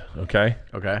 weekend, okay?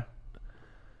 Okay.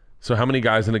 So how many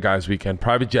guys in a guys' weekend?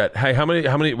 Private jet. Hey, how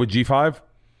many with G5?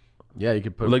 Yeah, you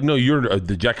could put... Like, no, you're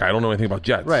the jet guy. I don't know anything about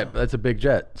jets. Right, but that's a big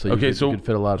jet. So you could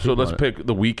fit a lot of people So let's on it. pick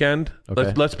the weekend.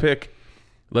 Okay. Let's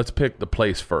pick the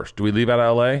place first. Do we leave out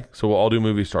LA? So we'll all do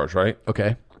movie stars, right?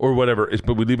 Okay. Or whatever.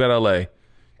 But we leave out LA.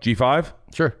 G5?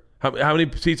 Sure. How many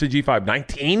seats at G5?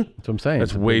 19? That's what I'm saying.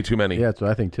 That's way too many. Yeah, that's what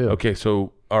I think too. Okay,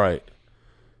 so, all right.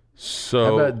 So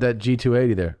How about that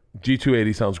G280 there?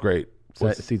 G280 sounds great.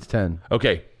 Seats 10.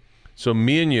 Okay, so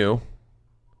me and you,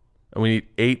 and we need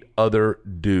 8 other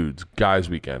dudes, guys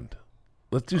weekend.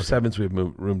 Let's do 7 so we have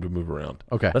room to move around.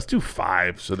 Okay. Let's do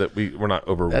 5 so that we're not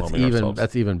overwhelming ourselves.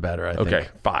 That's even better, I think. Okay,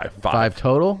 5. 5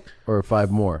 total or 5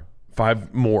 more?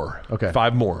 5 more. Okay.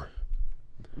 5 more.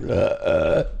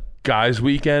 Guys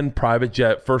weekend, private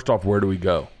jet. First off, where do we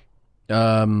go?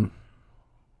 You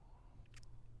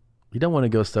don't want to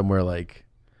go somewhere like...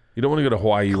 You don't want to go to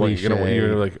Hawaii. You're Cliche.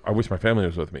 like, I wish my family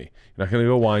was with me. You're not going to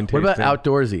go wine tasting. What about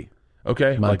outdoorsy?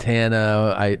 Okay.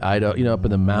 Montana, Idaho, up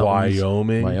in the mountains.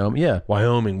 Wyoming. Yeah.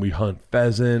 Wyoming. We hunt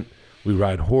pheasant. We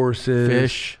ride horses.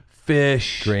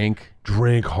 Fish. Drink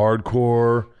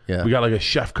hardcore. Yeah. We got like a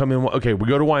chef come in. Okay, we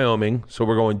go to Wyoming. So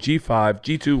we're going G5,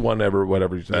 G2,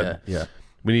 whatever you said. Yeah.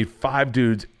 We need 5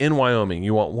 dudes in Wyoming.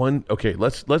 You want one? Okay,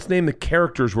 let's name the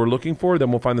characters we're looking for. Then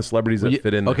we'll find the celebrities that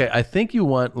fit in there. Okay, I think you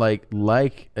want like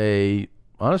a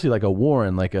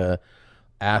Warren, like a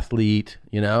athlete,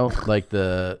 like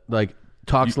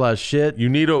talks a lot of shit. You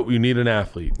need an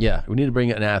athlete. Yeah, we need to bring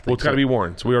in an athlete. Well, it's got to be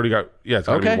Warren. So we already got. Yeah, it's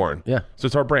got to be Warren. Yeah. So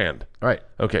it's our brand. All right.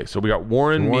 Okay, so we got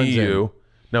Warren, me, you.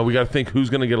 Now we got to think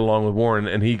who's going to get along with Warren,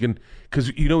 and he can, because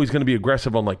he's going to be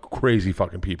aggressive on like crazy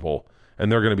fucking people.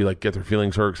 And they're going to be like, get their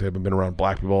feelings hurt because they haven't been around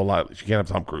black people a lot. You can't have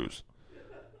Tom Cruise.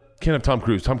 Can't have Tom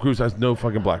Cruise. Tom Cruise has no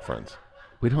fucking black friends.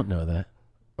 We don't know that.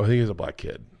 Oh, I think he's a black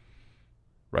kid.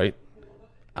 Right?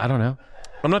 I don't know.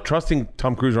 I'm not trusting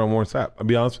Tom Cruise around Warren Sapp. I'll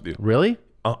be honest with you. Really?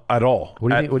 At all. What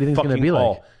do you think it's going to be like?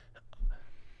 All.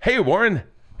 Hey, Warren,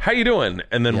 how you doing?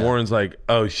 And then Warren's like,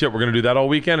 oh, shit, we're going to do that all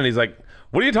weekend? And he's like,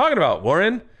 what are you talking about,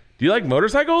 Warren? Do you like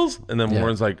motorcycles? And then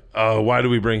Warren's like, oh, why do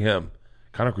we bring him?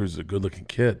 Connor Cruise is a good-looking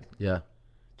kid. Yeah.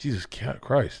 Jesus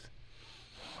Christ.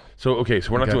 So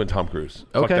we're not doing Tom Cruise.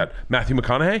 Fuck that. Matthew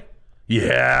McConaughey?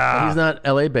 Yeah. He's not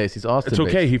LA based. He's Austin based. It's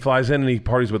okay. based. He flies in and he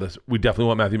parties with us. We definitely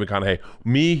want Matthew McConaughey.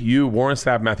 Me, you, Warren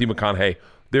Sapp, Matthew McConaughey.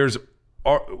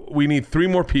 We need 3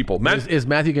 more people. Is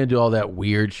Matthew going to do all that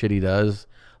weird shit he does?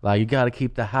 Like, you got to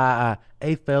keep the high eye.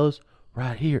 Hey, fellas,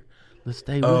 right here. Let's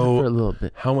stay with it for a little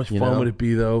bit. How much fun would it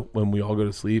be, though, when we all go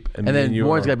to sleep? And then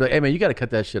Warren's got to be like, hey, man, you got to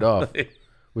cut that shit off.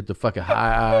 With the fucking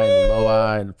high eye and the low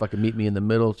eye and fucking meet me in the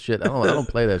middle shit. I don't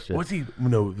play that shit.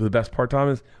 The best part, Tom,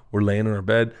 is we're laying in our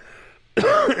bed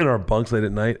in our bunks late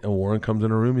at night, and Warren comes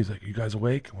in our room. He's like, you guys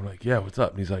awake? And we're like, yeah, what's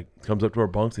up? And he's like, comes up to our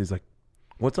bunks. And he's like,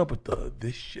 what's up with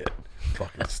this shit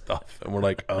fucking stuff? And we're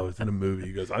like, oh, it's in a movie.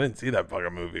 He goes, I didn't see that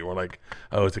fucking movie. We're like,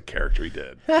 oh, it's a character he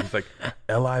did. He's like,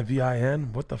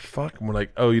 Livin? What the fuck? And we're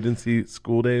like, oh, you didn't see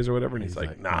School Days or whatever? And he's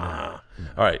like, nah.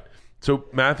 All right. So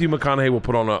Matthew McConaughey will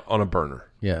put on a burner.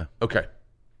 Yeah. Okay.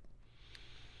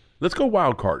 Let's go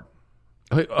wild card.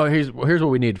 Oh, here's what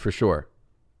we need for sure.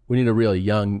 We need a really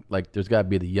young, like, there's got to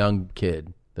be the young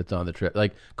kid that's on the trip.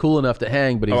 Like, cool enough to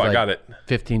hang, but he's I got it.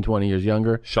 15, 20 years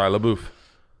younger. Shia LaBeouf.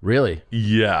 Really?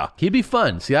 Yeah. He'd be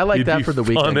fun. See, I like He'd that be for the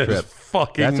fun weekend as trip.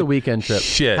 fucking That's a weekend trip.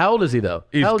 shit. How old is he, though?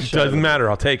 How old is It doesn't Shia? matter.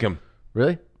 I'll take him.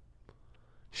 Really?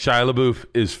 Shia LaBeouf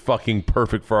is fucking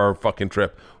perfect for our fucking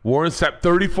trip. Warren Sapp,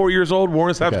 34 years old.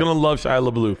 Warren Sapp's going to love Shia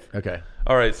LaBeouf. Okay.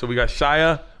 All right, so we got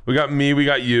Shia, we got me, we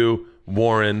got you,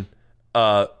 Warren.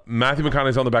 Matthew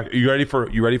McConaughey's on the back. You ready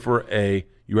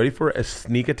for a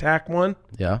sneak attack one?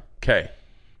 Yeah. Okay.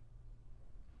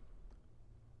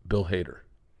 Bill Hader.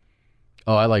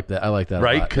 Oh, I like that.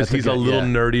 Right? Because he's a little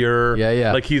nerdier.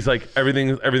 Yeah. Like he's like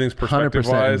everything's perspective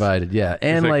 100% wise. invited. Yeah,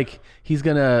 and like he's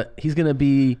gonna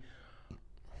be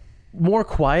more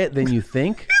quiet than you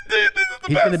think.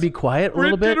 He's going to be quiet a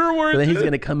little bit, but then he's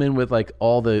going to come in with like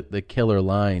all the killer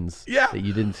lines that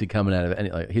you didn't see coming out of any.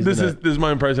 Like, this is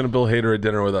my impression of Bill Hader at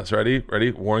dinner with us. Ready?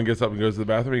 Warren gets up and goes to the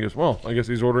bathroom. He goes, well, I guess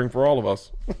he's ordering for all of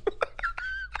us.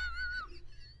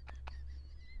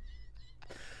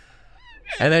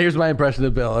 And then here's my impression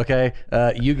of Bill, okay?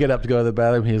 You get up to go to the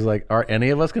bathroom. He's like, are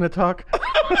any of us going to talk?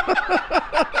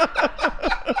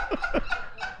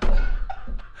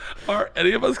 Are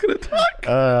any of us going to talk?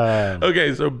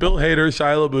 Okay, so Bill Hader,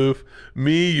 Shia LaBeouf,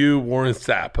 me, you, Warren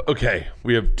Sapp. Okay,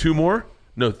 we have 2 more?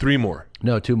 No, 3 more.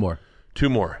 No, 2 more. 2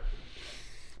 more.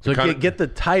 So get the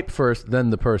type first, then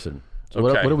the person. So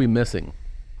what are we missing?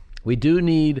 We do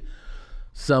need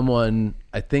someone,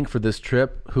 I think, for this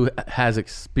trip who has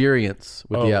experience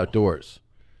with the outdoors.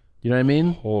 You know what I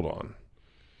mean? Hold on.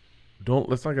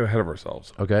 Let's not get ahead of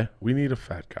ourselves. Okay. We need a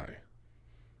fat guy.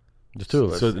 Just 2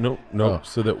 of us.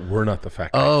 So that we're not the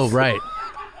fat guys. Oh, right.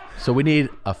 So we need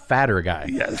a fatter guy.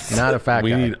 Yes. Not a fat guy.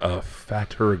 We need a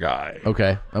fatter guy.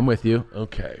 Okay, I'm with you.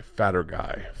 Okay, fatter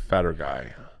guy. Fatter.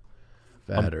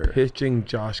 I'm pitching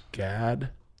Josh Gad.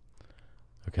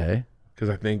 Okay. Because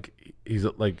I think he's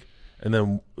like, and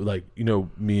then like,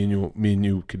 me and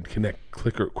you can connect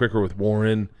quicker with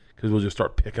Warren because we'll just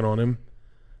start picking on him.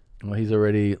 Well, he's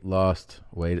already lost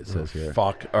weight, it says here.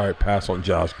 Fuck. All right, pass on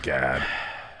Josh Gad.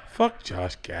 Fuck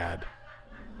Josh Gad.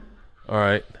 All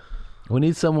right.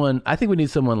 I think we need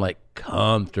someone like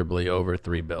comfortably over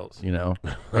 $3 bills,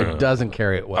 It doesn't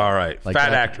carry it well. All right. Like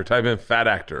fat actor. Type in fat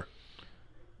actor.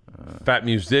 Fat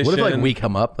musician. What if like we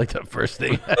come up, like the first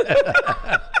thing?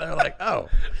 They're like, oh.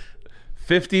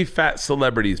 50 fat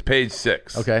celebrities, page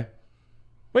 6. Okay.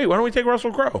 Wait, why don't we take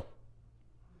Russell Crowe?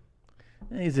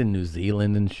 He's in New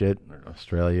Zealand and shit, or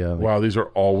Australia. Wow, these are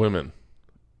all women.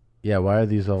 Yeah, why are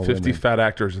these all 50 women? fat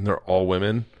actors and they're all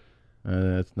women?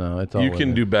 It's all You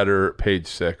can do better, page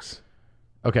 6.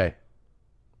 Okay.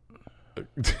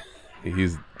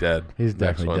 He's dead. He's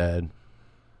definitely dead.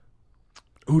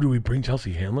 Ooh, do we bring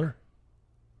Chelsea Handler?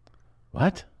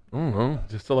 What? I don't know.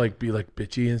 Just to like be like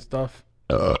bitchy and stuff.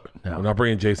 No. We're not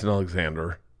bringing Jason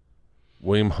Alexander.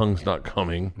 William Hung's not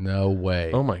coming. No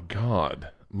way. Oh my God.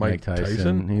 Mike Tyson.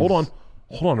 Tyson? Hold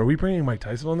on. Are we bringing Mike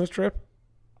Tyson on this trip?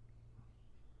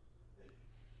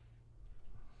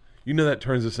 You know that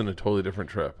turns us into a totally different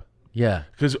trip. Yeah.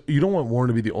 Because you don't want Warren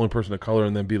to be the only person of color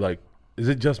and then be like, is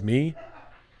it just me?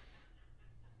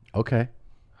 Okay.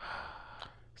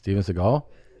 Steven Seagal?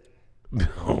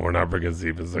 No, we're not bringing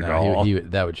Steven Seagal. No,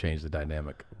 that would change the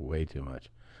dynamic way too much.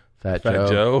 Fat Fat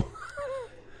Joe.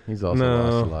 He's also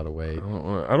lost a lot of weight.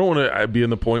 I don't want to be in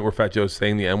the point where Fat Joe's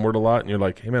saying the N-word a lot and you're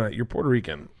like, hey man, you're Puerto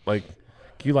Rican. Like,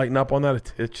 can you lighten up on that a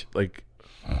titch? Like,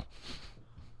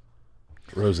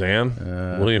 Roseanne?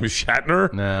 William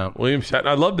Shatner? No. William Shatner.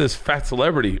 I love this fat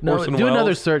celebrity. No, Orson do Welles.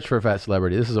 another search for a fat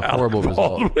celebrity. This is a horrible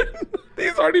result.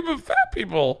 These aren't even fat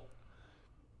people.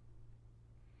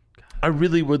 I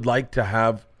really would like to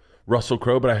have Russell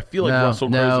Crowe, but I feel like Russell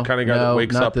Crowe's the kind of guy that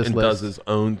wakes up and does his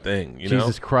own thing. You know?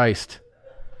 Jesus Christ.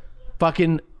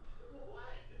 Fucking.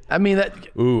 I mean,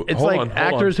 it's like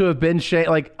actors who have been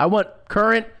like, I want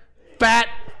current fat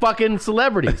fucking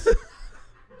celebrities.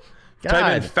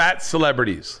 Type in fat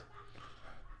celebrities.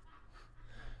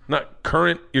 Not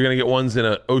current. You're going to get ones in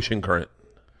an ocean current.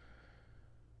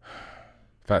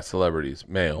 Fat celebrities.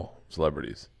 Male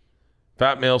celebrities.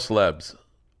 Fat male celebs.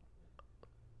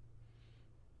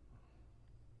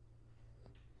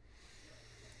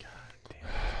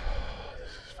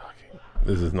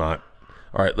 This is not.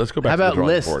 All right, let's go back to the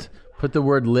drawing board. Put the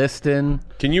word list in.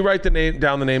 Can you write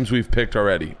down the names we've picked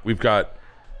already? We've got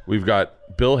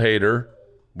Bill Hader.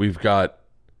 We've got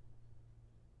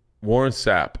Warren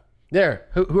Sapp. There.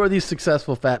 Who are these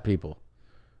successful fat people?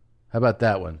 How about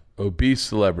that one? Obese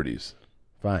celebrities.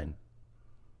 Fine.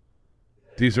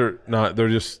 These are not. They're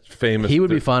just famous. He would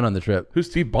be fun on the trip. Who's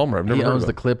Steve Ballmer? I've never heard of him. He owns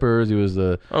the Clippers. He was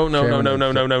the. Oh no! Pass. I don't know.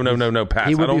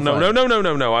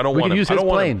 No. I don't want him. Use his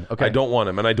plane. Okay. I don't want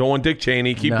him, and I don't want Dick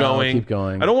Cheney. Keep going. Keep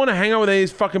going. I don't want to hang out with any of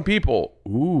these fucking people.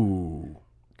 Ooh.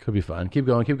 Could be fun. Keep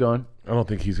going. I don't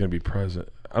think he's gonna be president.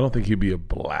 I don't think he'd be a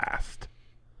blast.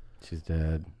 She's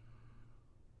dead.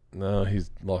 No, he's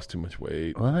lost too much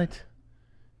weight. What?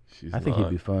 I think he'd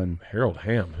be fun. Harold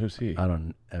Hamm. Who's he? I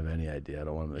don't have any idea. I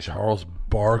don't want him to. Charles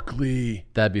Barkley.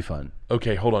 That'd be fun.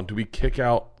 Okay, hold on. Do we kick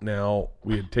out now?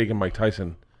 We had taken Mike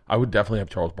Tyson. I would definitely have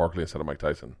Charles Barkley instead of Mike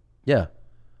Tyson. Yeah.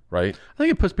 Right? I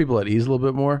think it puts people at ease a little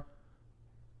bit more.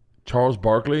 Charles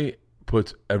Barkley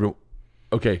puts everyone.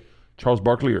 Okay, Charles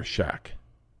Barkley or Shaq?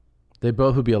 They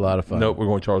both would be a lot of fun. Nope, we're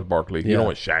going Charles Barkley. Yeah. You don't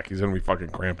want Shaq. He's going to be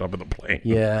fucking cramped up in the plane.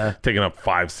 Yeah. Taking up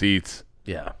 5 seats.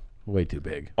 Yeah. Way too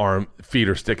big. Feet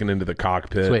are sticking into the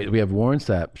cockpit. So wait, we have Warren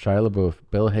Sapp, Shia LaBeouf,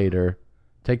 Bill Hader.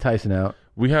 Take Tyson out.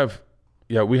 We have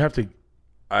to.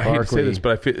 I hate to say this,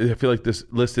 but I feel like this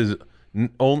list is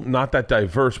not that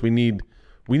diverse. We need.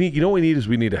 You know what we need is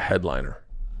we need a headliner.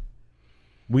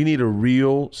 We need a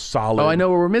real solid. Oh, I know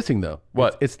what we're missing though.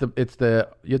 What? It's the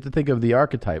you have to think of the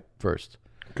archetype first.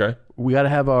 Okay. We got to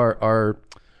have our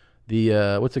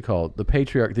what's it called? The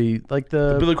patriarch, the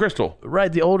Billy Crystal. Right,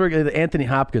 the older guy, the Anthony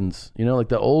Hopkins, like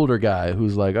the older guy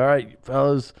who's like, all right,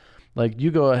 fellas, like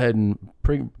you go ahead and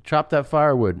chop that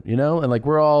firewood, and like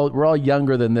we're all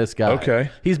younger than this guy.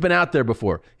 Okay. He's been out there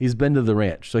before. He's been to the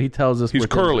ranch. So he tells us he's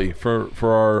curly for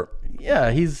our.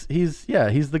 Yeah, he's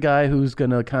the guy who's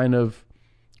going to kind of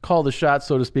call the shots,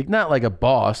 so to speak. Not like a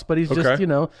boss, but he's just,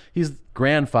 he's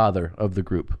grandfather of the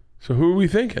group. So who are we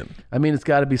thinking? I mean, it's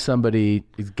got to be somebody.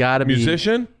 It's got to be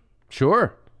musician.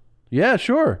 Sure. Yeah,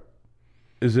 sure.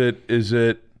 Is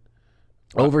it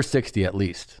over 60 at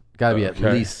least? Got to be at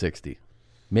least 60,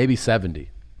 maybe 70.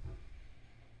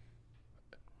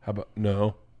 How about no?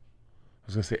 I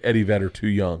was gonna say Eddie Vedder, too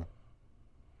young.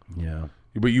 Yeah,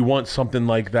 but you want something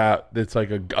like that. That's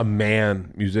like a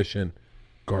man musician.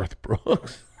 Garth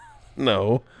Brooks.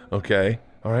 No. Okay.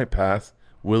 All right. Pass.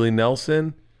 Willie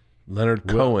Nelson. Leonard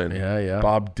Cohen,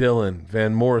 Bob Dylan,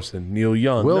 Van Morrison, Neil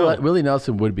Young. Willie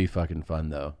Nelson would be fucking fun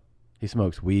though. He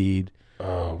smokes weed.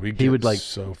 Oh, he would like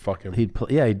so fucking. He'd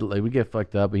we'd get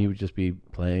fucked up, and he would just be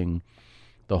playing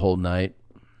the whole night.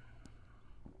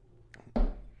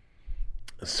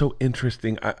 So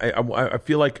interesting. I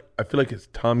feel like it's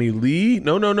Tommy Lee.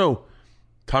 No.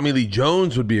 Tommy Lee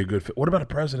Jones would be a good fit. What about a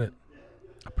president?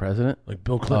 A president like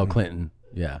Bill Clinton? Oh, Clinton.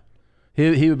 Yeah,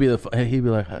 he would be he'd be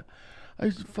like. I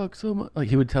used to fuck so much. Like,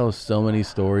 he would tell us so many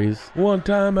stories. One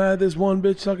time I had this one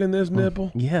bitch sucking this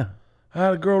nipple. Yeah. I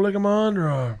had a girl licking my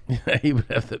underarm. Yeah, he would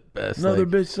have the best. Another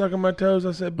bitch sucking my toes.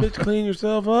 I said, bitch, clean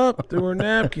yourself up through her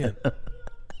napkin.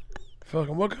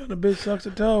 Fucking what kind of bitch sucks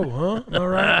a toe, huh? Am I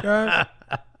right, guys?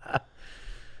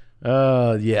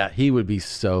 Yeah, he would be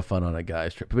so fun on a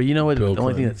guy's trip. But you know what? Bill the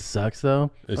only thing Clinton. that sucks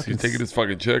though. Is he taking his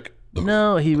fucking chick?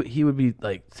 No, he would be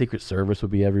like Secret Service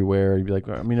would be everywhere. He'd be like,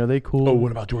 I mean, are they cool? Oh,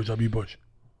 what about George W. Bush?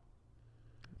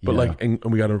 But Yeah. like, and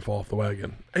we got him to fall off the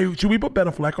wagon. Hey, should we put Ben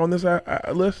Affleck on this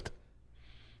list?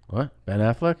 What? Ben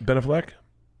Affleck? Ben Affleck?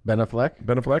 Ben Affleck?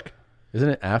 Ben Affleck? Isn't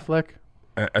it Affleck?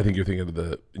 I think you're thinking of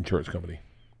the insurance company.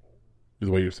 The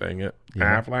way you're saying it.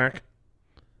 Yeah. Affleck?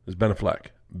 It's Ben Affleck.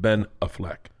 Ben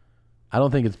Affleck. I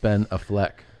don't think it's Ben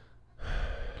Affleck.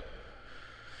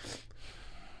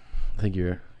 I think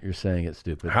you're saying it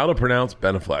stupid. How to pronounce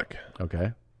Ben Affleck? Okay.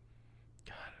 God,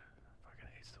 I fucking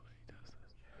hate the way he does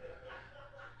this.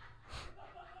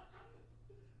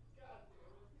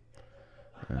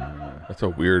 That's a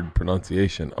weird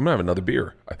pronunciation. I'm gonna have another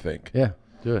beer, I think. Yeah,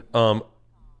 do it.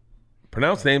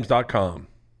 Pronouncenames.com.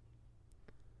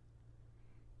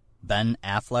 Ben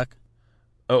Affleck.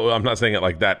 Oh, I'm not saying it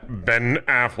like that. Ben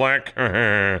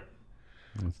Affleck.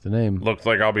 That's the name. Looks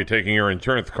like I'll be taking your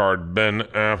insurance card, Ben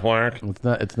Affleck.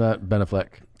 It's not Ben Affleck.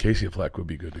 Casey Affleck would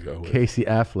be good to go with. Casey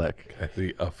Affleck.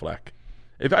 Casey Affleck.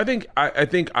 If I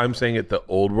think I'm saying it the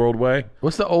old world way.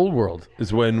 What's the old world?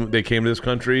 Is when they came to this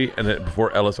country and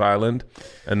before Ellis Island,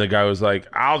 and the guy was like,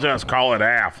 "I'll just call it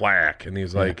Affleck," and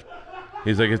he's like,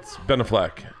 "It's Ben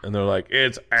Affleck," and they're like,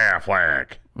 "It's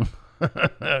Affleck."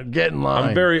 Get in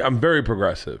line. I'm very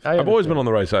progressive. I've always been on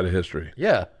the right side of history.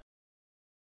 Yeah.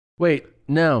 Wait,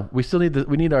 no. We still need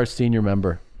we need our senior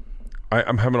member.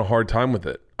 I'm having a hard time with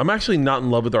it. I'm actually not in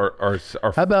love with our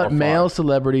How about our male five.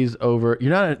 celebrities over?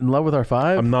 You're not in love with our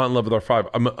five? I'm not in love with our five.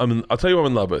 I'll tell you what I'm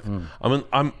in love with.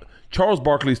 I'm Charles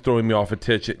Barkley's throwing me off a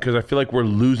titch because I feel like we're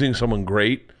losing someone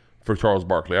great for Charles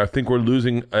Barkley. I think we're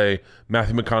losing a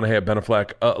Matthew McConaughey, a Ben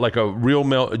Affleck, like a real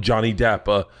male Johnny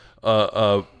Depp,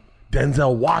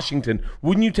 Denzel Washington.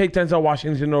 Wouldn't you take Denzel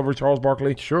Washington over Charles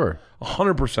Barkley? Sure.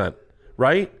 100%.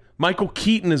 Right? Michael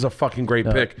Keaton is a fucking great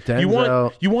pick. You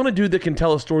Denzel- want a dude that can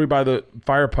tell a story by the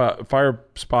fire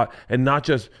spot and not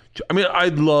just. I mean, I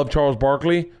love Charles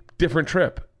Barkley. Different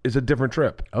trip. It's a different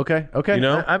trip. Okay. You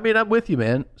know? I mean, I'm with you,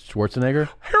 man. Schwarzenegger?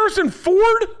 Harrison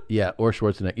Ford? Yeah, or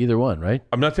Schwarzenegger. Either one, right?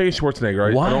 I'm not taking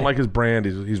Schwarzenegger. Why? I don't like his brand.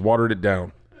 He's watered it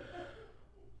down.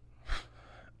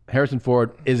 Harrison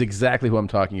Ford is exactly who I'm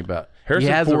talking about. Harrison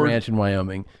he has Ford- a ranch in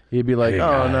Wyoming. He'd be like, Hey,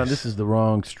 oh, no, guys. this is the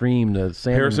wrong stream. The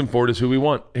salmon. Harrison Ford is who we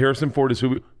want. Harrison Ford is who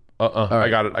we. right, I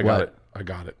got it. I got what? it. I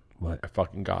got it. What? I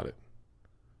fucking got it.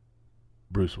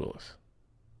 Bruce Willis.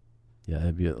 Yeah,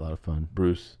 that'd be a lot of fun.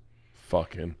 Bruce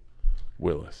fucking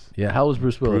Willis. Yeah, how was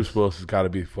Bruce Willis? Bruce Willis has got to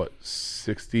be, what,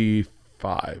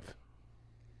 65?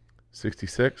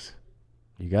 66?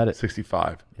 You got it.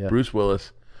 65. Yeah. Bruce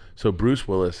Willis. So Bruce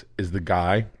Willis is the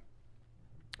guy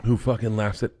who fucking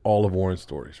laughs at all of Warren's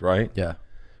stories, right? Yeah.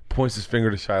 Points his finger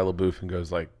to Shia LaBeouf and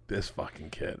goes like, this fucking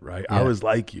kid, right? I Yeah. was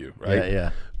like you, right? Yeah, yeah.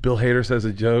 Bill Hader says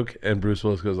a joke and Bruce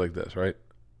Willis goes like this, right?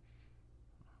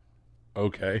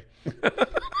 Okay.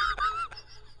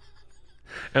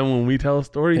 And when we tell a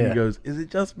story, Yeah. he goes, is it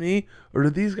just me? Or do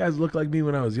these guys look like me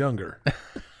when I was younger?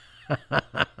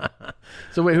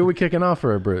 So wait, who are we kicking off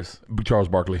for Bruce? Charles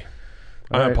Barkley.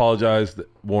 All I right. apologize,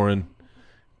 Warren,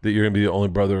 that you're going to be the only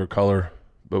brother of color,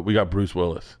 but we got Bruce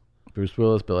Willis. Bruce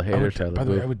Willis, Bill Hader, Shia By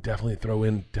the way, I LaBeouf. would definitely throw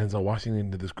in Denzel Washington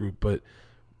into this group, but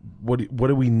what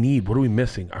do we need? What are we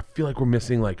missing? I feel like we're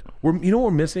missing what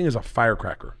we're missing is a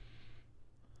firecracker.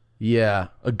 Yeah.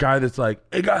 A guy that's like,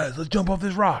 hey guys, let's jump off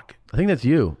this rock. I think that's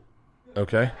you.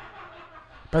 Okay.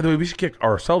 By the way, we should kick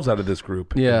ourselves out of this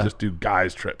group Yeah. and just do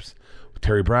guys trips.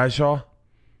 Terry Bradshaw,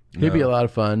 He'd be a lot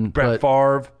of fun. Brett but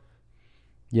Favre,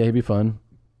 yeah, he'd be fun.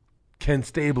 Ken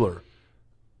Stabler.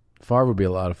 Favre would be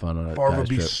a lot of fun on a Favre guy's would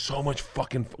be trip. so much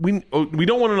fucking. We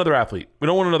don't want another athlete. We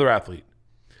don't want another athlete.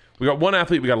 We got one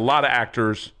athlete. We got a lot of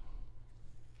actors.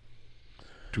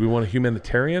 Do we want a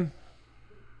humanitarian?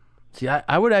 See,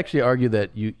 I would actually argue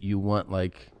that you want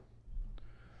like.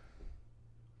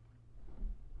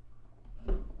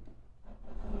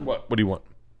 What do you want?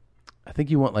 I think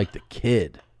you want like the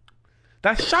kid.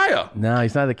 That's Shia. No,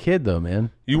 he's not a kid though,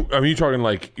 man. You talking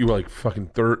like you were like fucking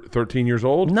 13 years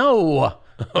old? No,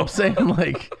 I'm saying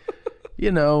like,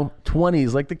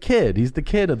 20s, like the kid. He's the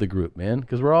kid of the group, man.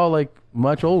 Because we're all like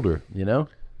much older,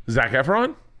 Zac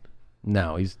Efron?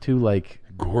 No, he's too like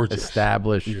Gorgeous.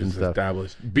 established He and is stuff.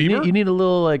 established. You Bieber? need a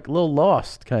little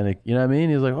lost kind of, you know what I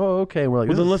mean? He's like, oh, okay. We're like,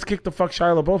 Well, this then is- let's kick the fuck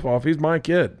Shia LaBeouf off. He's my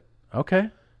kid.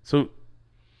 okay. So,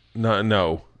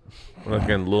 no. We're not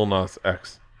getting Lil Nas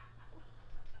X.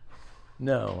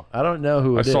 No, I don't know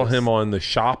who I it is. saw him on The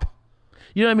Shop.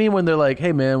 You know what I mean? When they're like,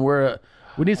 hey, man,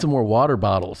 we need some more water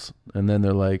bottles. And then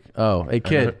they're like, oh, hey,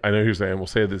 kid. I know who you're saying. We'll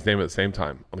say his name at the same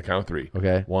time on the count of three.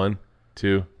 Okay. 1,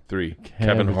 2, 3.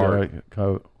 Kevin Hart.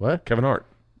 What? Kevin Hart.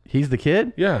 He's the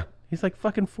kid? Yeah. He's like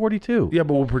fucking 42. Yeah,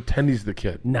 but we'll pretend he's the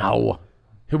kid. No.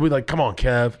 He'll be like, come on,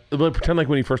 Kev. He'll pretend like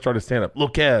when he first started stand-up.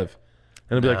 Little Kev.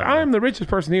 And he'll be like, I'm the richest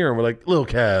person here. And we're like, Little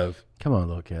Kev. Come on,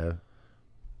 little Kev.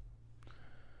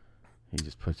 He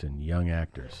just puts in young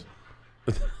actors.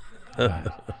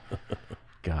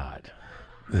 God.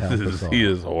 He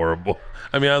is horrible.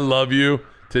 I mean, I love you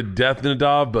to death,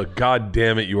 Nadav, but god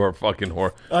damn it, you are fucking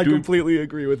horrible. I completely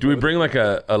agree with you. Do we bring like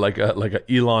a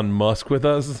Elon Musk with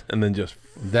us and then just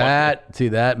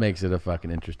that makes it a fucking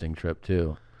interesting trip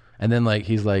too. And then like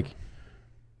he's like,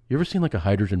 you ever seen like a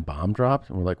hydrogen bomb dropped?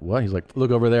 And we're like, what? He's like,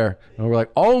 look over there. And we're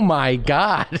like, oh my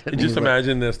God. And just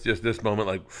imagine this moment,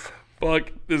 like,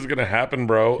 fuck, this is gonna happen,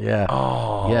 bro. Yeah.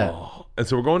 Oh. Yeah. And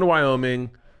so we're going to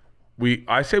Wyoming.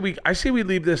 I say we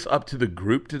leave this up to the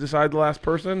group to decide the last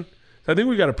person. So I think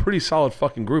we got a pretty solid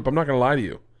fucking group. I'm not gonna lie to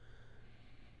you.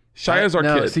 Shia's our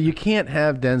kid. So you can't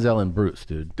have Denzel and Bruce,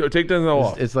 dude. Take Denzel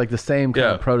off. It's like the same kind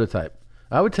of prototype.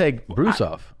 I would take Bruce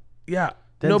off. Yeah.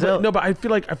 Denzel. No, but I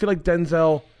feel like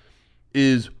Denzel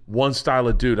is one style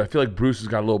of dude. I feel like Bruce has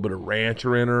got a little bit of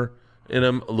rancher in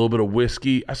him, a little bit of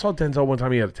whiskey. I saw Denzel one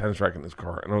time. He had a tennis racket in his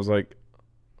car, and I was like,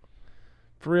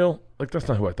 for real? Like, that's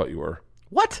not who I thought you were.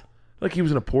 What? Like, he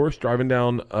was in a Porsche driving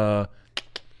down.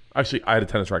 Actually, I had a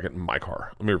tennis racket in my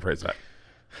car. Let me rephrase that.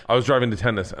 I was driving to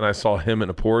tennis, and I saw him in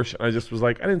a Porsche, and I just was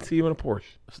like, I didn't see you in a Porsche.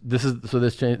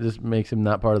 This makes him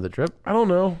not part of the trip? I don't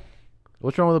know.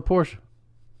 What's wrong with a Porsche?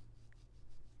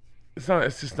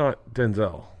 It's just not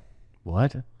Denzel.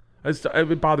 What?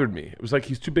 It bothered me. It was like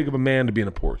he's too big of a man to be in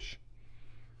a Porsche.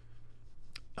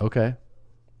 Okay.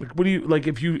 Like, what do you like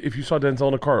if you saw Denzel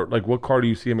in a car? Like, what car do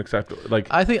you see him accept? Like,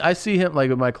 I think I see him like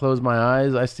when I close my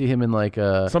eyes. I see him in like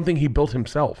a something he built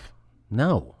himself.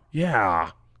 No.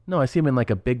 Yeah. No, I see him in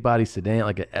like a big body sedan,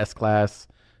 like an S class,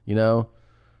 or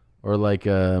like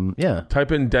yeah.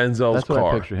 Type in Denzel's That's what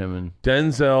car. I picture him in.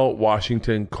 Denzel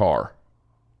Washington car.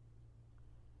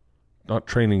 Not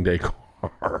training day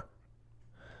car.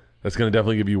 That's going to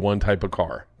definitely give you one type of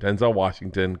car. Denzel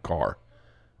Washington car.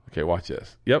 Okay, watch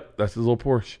this. Yep, that's his little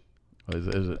Porsche. There's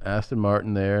an Aston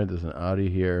Martin there. There's an Audi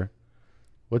here.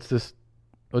 What's this?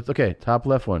 Okay? Top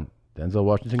left one. Denzel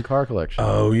Washington car collection.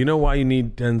 Oh, you know why you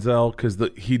need Denzel? Because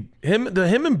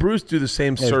him and Bruce do the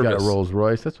same service. He's got a Rolls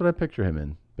Royce. That's what I picture him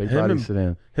in. Big body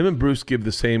sedan. Him and Bruce give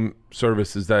the same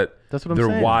services that. That's what I'm saying.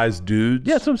 saying. They're wise dudes.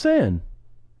 Yeah, that's what I'm saying.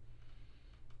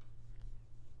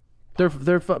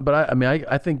 They're fun, but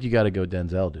I think you got to go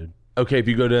Denzel, dude. Okay, if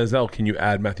you go to Denzel, can you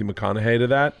add Matthew McConaughey to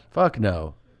that? Fuck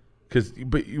no.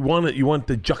 But you want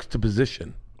the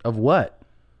juxtaposition of what?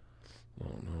 I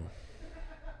don't know.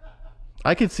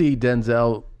 I could see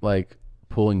Denzel like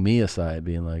pulling me aside,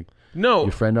 being like, "No,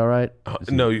 your friend all right?"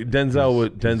 No, Denzel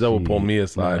would pull me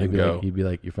aside and go. He'd be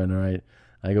like, "Your friend all right?"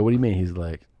 I go, "What do you mean?" He's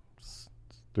like,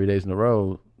 3 days in a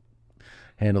row,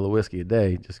 handle a whiskey a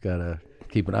day. Just gotta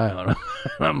keep an eye on him.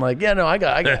 I'm like, "Yeah, no, I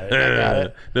got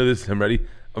it." No, this is him. Ready?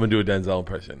 I'm gonna do a Denzel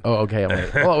impression. Oh, okay. I'm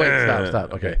like, oh, wait,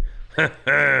 stop. Okay.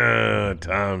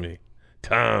 Tommy.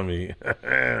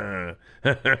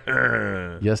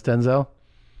 Yes, Denzel.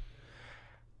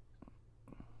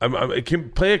 I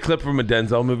can play a clip from a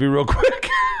Denzel movie real quick,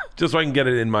 just so I can get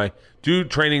it in my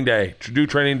training day.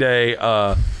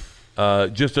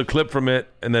 Just a clip from it,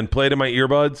 and then play it in my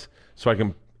earbuds so I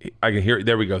can hear it.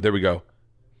 There we go.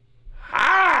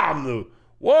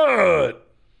 What?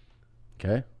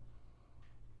 Okay.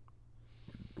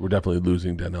 We're definitely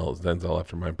losing Denzel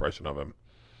after my impression of him.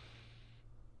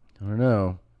 I don't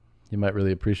know. You might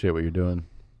really appreciate what you're doing.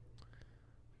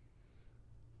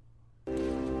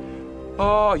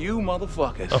 Oh, you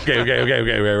motherfuckers. Okay.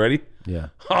 Ready? Yeah.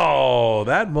 Oh,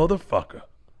 that motherfucker.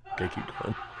 Okay,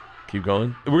 keep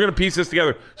going. We're going to piece this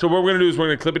together. So what we're going to do is we're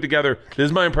going to clip it together. This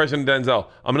is my impression of Denzel.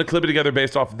 I'm going to clip it together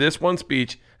based off this one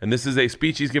speech, and this is a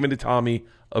speech he's given to Tommy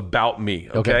about me.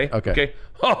 Okay.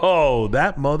 Oh,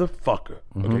 that motherfucker.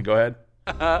 Mm-hmm. Okay, go ahead.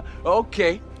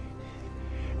 Okay.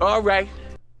 All right.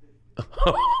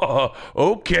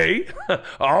 Okay.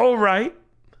 All right.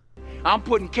 I'm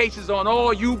putting cases on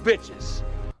all you bitches.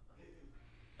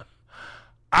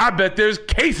 I bet there's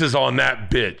cases on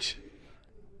that bitch.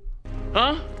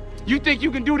 Huh? You think you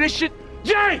can do this shit?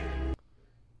 Jay!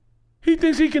 He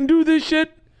thinks he can do this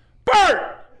shit?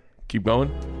 Bert! Keep going.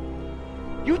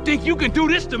 You think you can do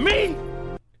this to me?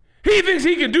 He thinks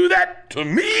he can do that to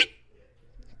me?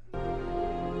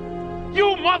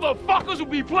 You motherfuckers will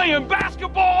be playing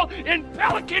basketball in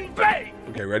Pelican Bay.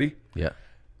 Okay, ready? Yeah.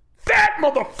 That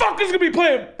motherfucker's gonna be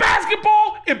playing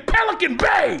basketball in Pelican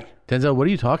Bay. Denzel, what are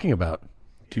you talking about?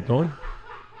 Keep going.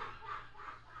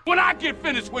 When I get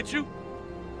finished with you,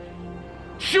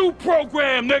 Shoe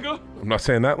program, nigga. I'm not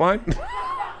saying that line.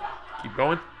 Keep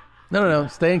going. No.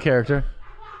 Stay in character.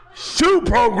 Shoe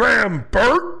program,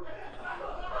 Bert.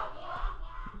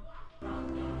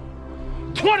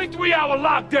 23-hour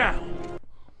lockdown.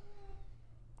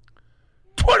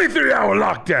 23-hour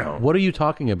lockdown. What are you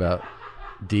talking about,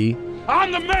 D?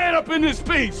 I'm the man up in this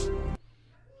piece.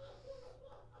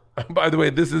 By the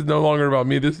way, this is no longer about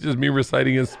me. This is just me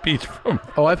reciting his speech from.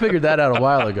 Oh, I figured that out a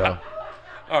while ago.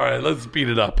 All right, let's speed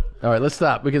it up. All right, let's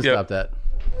stop. We can Yep. stop that.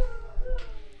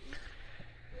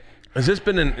 Has this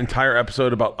been an entire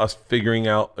episode about us figuring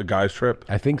out a guy's trip?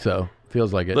 I think so.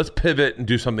 Feels like it. Let's pivot and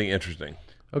do something interesting.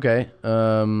 Okay.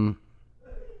 Joe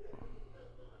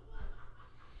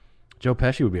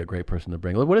Pesci would be a great person to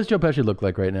bring. What does Joe Pesci look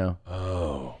like right now?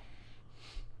 Oh.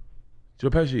 Joe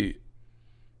Pesci.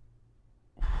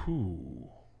 Whew.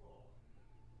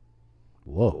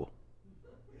 Whoa.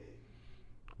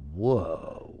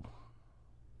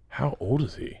 How old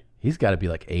is he? He's got to be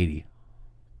like 80.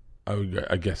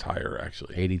 I guess higher,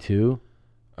 actually. 82?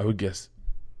 I would guess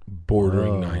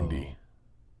bordering 90.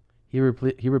 He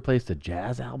replaced a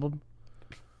jazz album?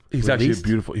 He's actually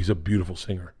Released? he's a beautiful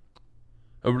singer.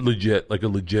 A legit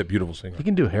beautiful singer. He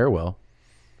can do hair well.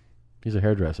 He's a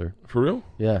hairdresser. For real?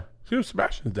 Yeah. You know,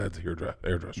 Sebastian's dad's a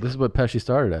hairdresser. This is what Pesci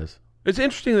started as. It's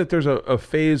interesting that there's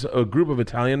a group of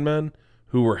Italian men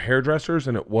who were hairdressers,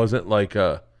 and it wasn't like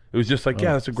it was just like,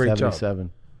 yeah, that's a great job.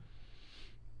 77.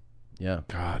 Yeah.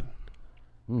 God.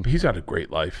 He's got a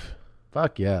great life.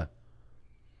 Fuck yeah.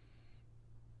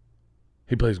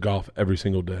 He plays golf every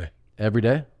single day. Every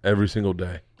day? Every single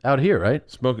day. Out here, right?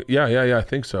 Smoke. Yeah, I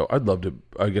think so. I'd love to.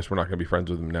 I guess we're not going to be friends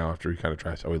with him now after he kind of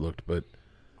trashed how he looked, but.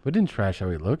 We didn't trash how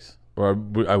he looks. Or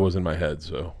I was in my head,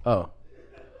 so. Oh.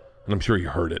 And I'm sure he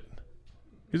heard it.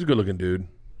 He's a good looking dude.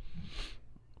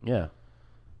 Yeah.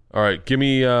 All right, give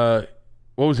me. What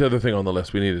was the other thing on the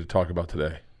list we needed to talk about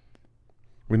today?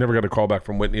 We never got a call back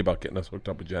from Whitney about getting us hooked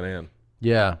up with Jen Ann.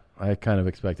 Yeah, I kind of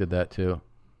expected that too.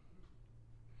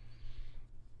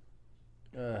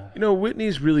 You know,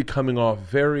 Whitney's really coming off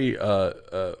very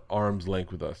arm's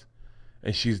length with us,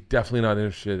 and she's definitely not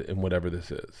interested in whatever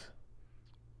this is.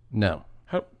 No.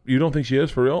 How, you don't think she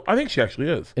is for real? I think she actually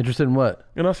is. Interested in what?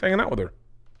 In us hanging out with her.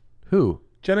 Who?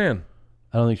 Jen Ann.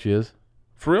 I don't think she is.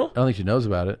 For real? I don't think she knows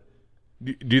about it.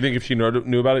 Do you think if she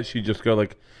knew about it, she'd just go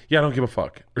like, yeah, I don't give a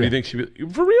fuck? Or do you think she'd be,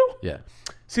 for real? Yeah.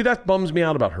 See, that bums me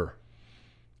out about her.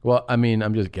 Well, I mean,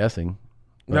 I'm just guessing.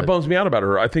 That bums me out about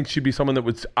her. I think she'd be someone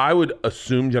that I would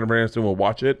assume Jennifer Aniston will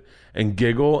watch it and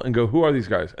giggle and go, who are these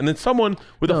guys? And then someone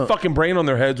with a fucking brain on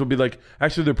their heads will be like,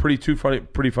 actually, they're pretty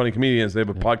funny comedians. They have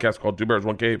a podcast called Two Bears,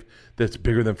 One Cave that's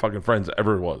bigger than fucking Friends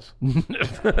ever was.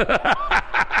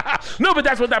 No, but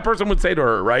that's what that person would say to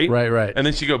her, right? Right. And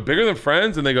then she go, bigger than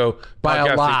Friends? And they go, by a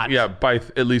podcasting- lot. Yeah, by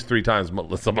at least 3 times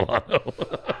Melissa Milano.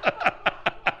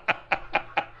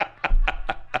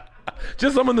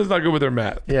 Just someone that's not good with their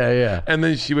math. Yeah. And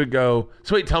then she would go,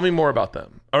 so wait, tell me more about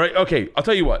them. All right, okay, I'll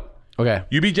tell you what. Okay.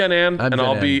 You be Jen Ann, and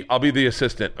Jen I'll be the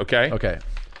assistant, okay? Okay.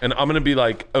 And I'm gonna be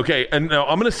like, okay, and now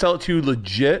I'm gonna sell it to you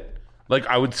legit, like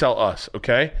I would sell us,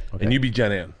 okay? And you be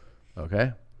Jen Ann,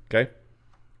 Okay. okay?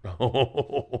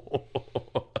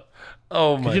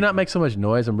 Oh my! Could you not make so much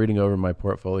noise? I'm reading over my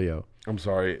portfolio. I'm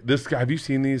sorry. This guy. Have you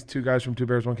seen these 2 guys from Two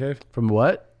Bears, One Cave? From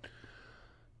what?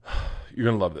 You're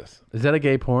gonna love this. Is that a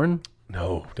gay porn?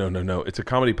 No. It's a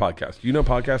comedy podcast. You know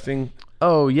podcasting?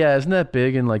 Oh, yeah. Isn't that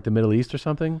big in like the Middle East or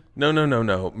something? No.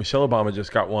 Michelle Obama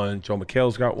just got one. Joe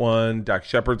McHale's got one. Dax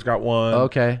Shepard's got one.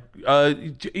 Okay.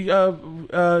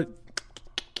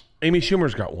 Amy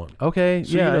Schumer's got one. Okay.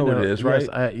 So yeah, you know I what it is, right? Yes,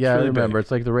 I It's really remember. big.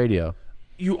 It's like the radio.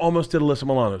 You almost did Alyssa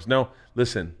Milano's. Now,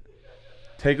 listen.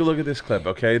 Take a look at this clip,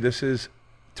 okay? This is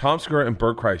Tom Segura and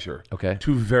Bert Kreischer. Okay.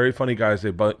 2 very funny guys.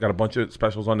 They've got a bunch of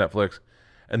specials on Netflix.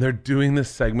 And they're doing this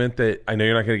segment that I know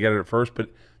you're not going to get it at first, but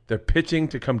they're pitching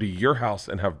to come to your house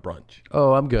and have brunch.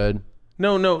 Oh, I'm good.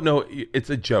 No. It's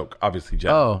a joke, obviously,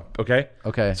 Jen. Oh. Okay?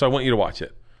 Okay. So I want you to watch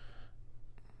it.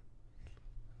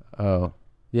 Oh,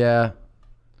 yeah.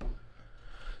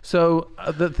 So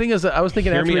the thing is, I was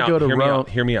thinking after we go to Rome.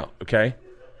 Hear me out, okay?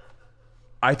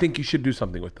 I think you should do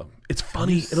something with them. It's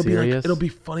funny. serious? It'll be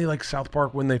funny like South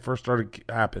Park when they first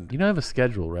happened. You don't have a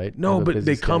schedule, right? I No, have a but busy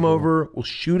they come schedule. over. We'll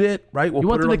shoot it, right? We'll You put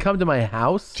want it them on. to come to my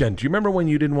house? Jen, do you remember when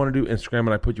you didn't want to do Instagram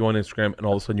and I put you on Instagram and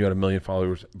all of a sudden you had 1 million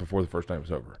followers before the first time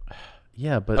was over?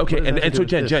 Yeah, but Okay, what does that have and to so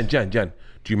do with Jen, this?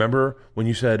 do you remember when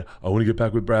you said, I want to get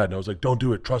back with Brad? And I was like, don't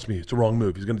do it. Trust me. It's the wrong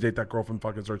move. He's going to date that girl from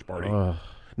fucking Search Party.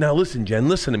 Now listen, Jen,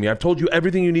 listen to me. I've told you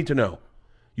everything you need to know.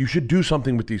 You should do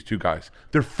something with these 2 guys.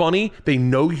 They're funny. They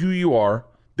know who you are.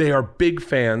 They are big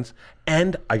fans.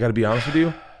 And I got to be honest with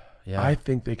you, Yeah. I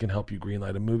think they can help you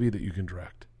greenlight a movie that you can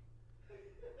direct.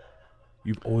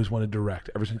 You've always wanted to direct.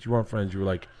 Ever since you were on Friends, you were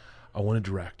like, I want to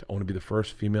direct. I want to be the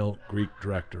first female Greek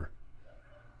director.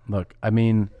 Look, I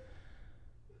mean,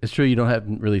 it's true you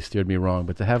haven't really steered me wrong,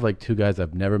 but to have like two guys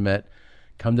I've never met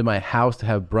come to my house to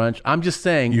have brunch, I'm just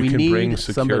saying You we can bring need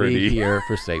somebody security. here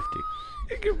for safety.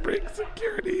 You can bring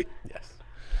security. Yes.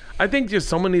 I think just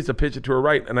someone needs to pitch it to her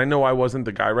right. And I know I wasn't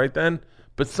the guy right then,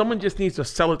 but someone just needs to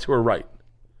sell it to her right.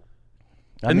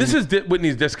 This is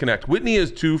Whitney's disconnect. Whitney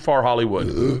is too far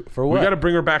Hollywood. For what? We got to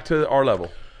bring her back to our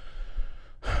level.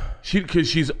 Because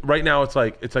she's right now. It's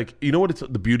like you know what? It's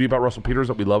the beauty about Russell Peters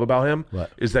that we love about him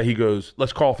is that he goes,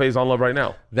 "Let's call Faze on Love right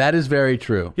now." That is very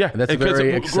true. Yeah, that's because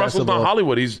very Russell's accessible. not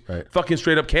Hollywood. He's fucking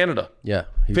straight up Canada. Yeah,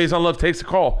 Faze on Love takes the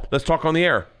call. Let's talk on the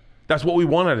air. That's what we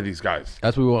want out of these guys.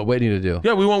 that's what we want Whitney to do.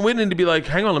 Yeah, we want Whitney to be like,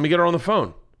 "Hang on, let me get her on the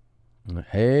phone."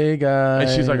 Hey guys,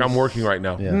 And she's like, "I'm working right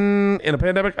now." Yeah. In a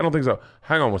pandemic, I don't think so.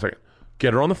 Hang on 1 second.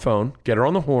 Get her on the phone. Get her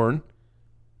on the horn.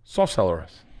 Soft seller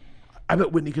us. I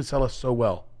bet Whitney could sell us so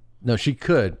well. No, she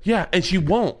could. Yeah, and she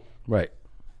won't. Right.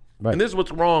 And this is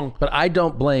what's wrong. But I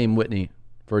don't blame Whitney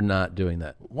for not doing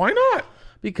that. Why not?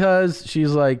 Because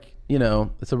she's like,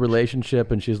 it's a relationship,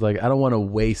 and she's like, I don't want to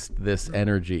waste this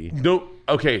energy. No.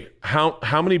 Okay. How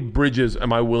many bridges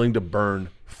am I willing to burn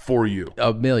for you?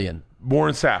 1 million.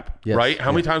 Warren Sapp, Yes. right?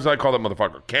 How many times did I call that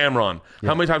motherfucker? Cameron.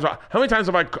 How many times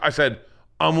have I said,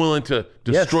 I'm willing to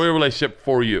destroy a relationship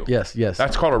for you? Yes.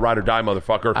 That's called a ride or die,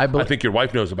 motherfucker. I think your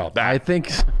wife knows about that. I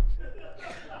think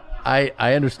I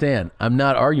understand. I'm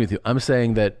not arguing with you. I'm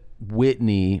saying that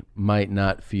Whitney might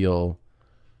not feel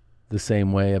the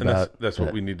same way and about that's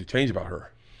what we need to change about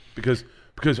her. Because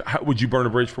how, would you burn a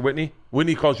bridge for Whitney?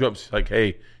 Whitney calls you up, she's like,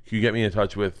 hey, can you get me in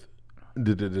touch with...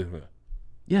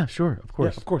 Yeah, sure. Of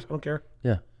course. Yeah, of course. I don't care.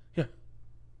 Yeah. Yeah.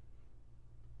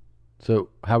 So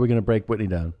how are we going to break Whitney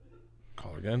down?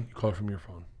 Call her again. You call her from your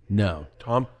phone. No.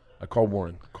 Tom, I call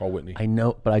Warren. Call Whitney. I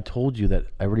know, but I told you that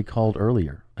I already called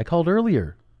earlier. I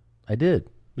did.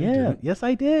 No, you Yeah. didn't. Yes,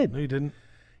 I did. No, you didn't.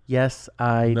 Yes,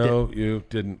 I did. No, you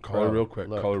didn't. Call her real quick.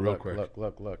 Call her real quick.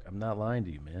 Look. I'm not lying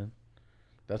to you, man.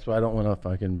 That's why I don't want to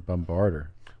fucking bombard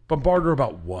her. Bombard her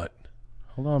about what?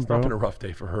 Hold on, It's bro. not been a rough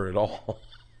day for her at all.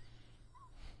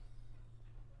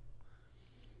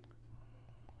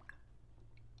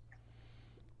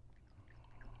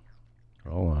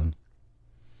 Hold on.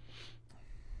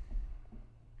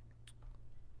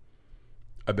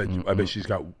 I bet she's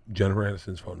got Jennifer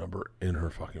Aniston's phone number in her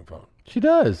fucking phone. She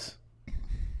does.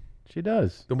 She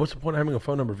does. Then what's the point of having a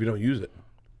phone number if you don't use it?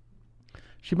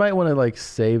 She might want to like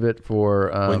save it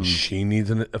for When she needs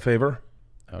a favor?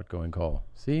 outgoing call.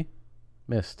 See?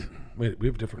 Missed. Wait, we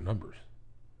have different numbers.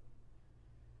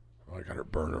 Oh, I got her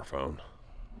burner phone.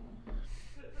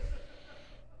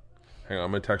 Hang on,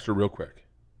 I'm going to text her real quick.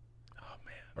 Oh,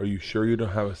 man. Are you sure you don't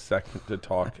have a second to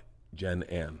talk, Jen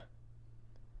Ann?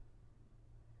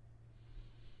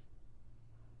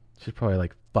 She's probably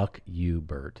like, fuck you,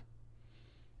 Bert.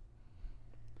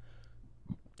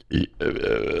 You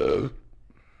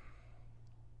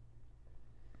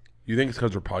think it's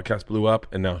because her podcast blew up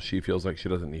and now she feels like she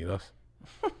doesn't need us?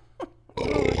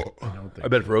 I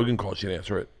bet if Rogan called, she'd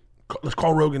answer it. Let's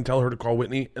call Rogan, tell her to call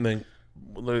Whitney, and then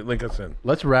link us in.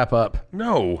 Let's wrap up.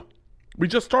 No. We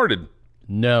just started.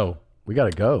 No. We got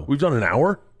to go. We've done an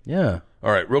hour? Yeah.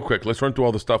 All right, real quick. Let's run through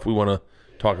all the stuff we want to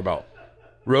talk about.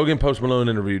 Rogan Post Malone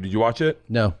interview. Did you watch it?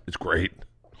 No. It's great.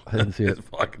 I didn't see it. It's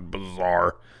fucking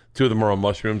bizarre. Two of them are on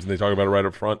mushrooms, and they talk about it right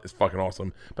up front. It's fucking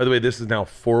awesome. By the way, this is now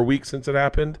 4 weeks since it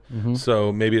happened,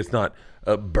 so maybe it's not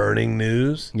burning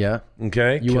news. Yeah.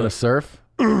 Okay? You want to surf?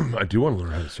 I do want to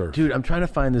learn how to surf. Dude, I'm trying to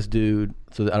find this dude.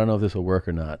 So I don't know if this will work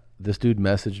or not. This dude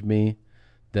messaged me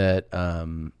that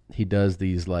he does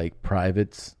these like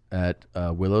privates at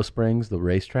Willow Springs, the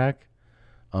racetrack.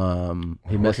 He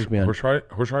messaged me on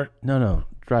Horse ride? No,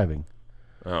 driving.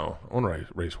 Oh, I want to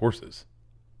race horses.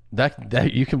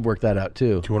 That you can work that out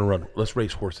too. Do you want to run? Let's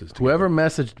race horses together. Whoever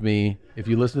messaged me, if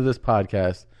you listen to this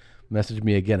podcast, message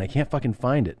me again. I can't fucking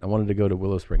find it. I wanted to go to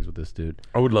Willow Springs with this dude.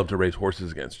 I would love to race horses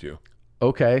against you.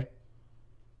 Okay.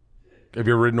 Have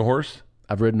you ever ridden a horse?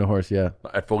 I've ridden a horse, yeah.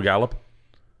 At full gallop?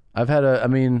 I've had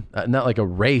not like a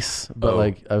race, but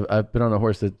like I've been on a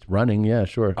horse that's running. Yeah,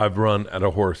 sure. I've run at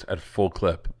a horse at full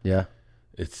clip. Yeah.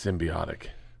 It's symbiotic.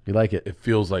 You like it? It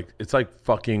feels like, it's like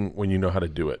fucking when you know how to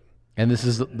do it. And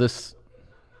this.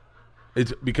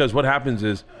 It's because what happens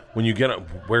is when you get up,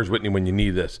 where's Whitney when you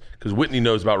need this? Because Whitney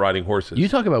knows about riding horses. You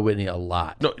talk about Whitney a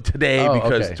lot. No, today, Oh,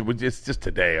 because okay. it's just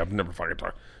today. I've never fucking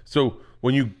talked. So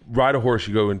when you ride a horse,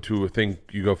 you go into a thing,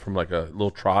 you go from like a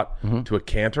little trot to a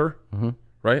canter,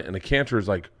 right? And a canter is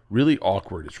like really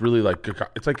awkward. It's really like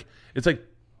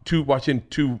watching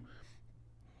two.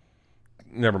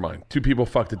 Never mind. Two people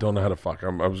fuck that don't know how to fuck. I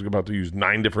was about to use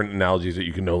 9 different analogies that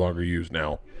you can no longer use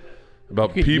now.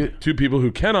 About two people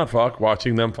who cannot fuck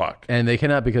watching them fuck. And they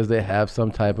cannot because they have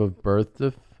some type of birth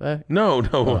defect? No.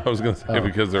 I was going to say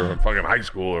because they're in fucking high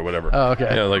school or whatever. Oh,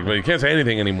 okay. Yeah, like, but you can't say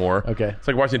anything anymore. Okay. It's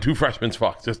like watching 2 freshmen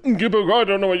fuck. Just, I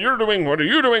don't know what you're doing. What are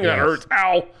you doing? That hurts.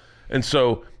 Ow. And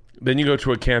so then you go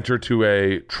to a canter, to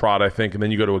a trot, I think, and then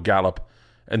you go to a gallop,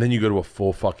 and then you go to a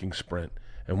full fucking sprint.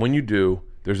 And when you do,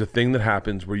 there's a thing that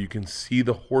happens where you can see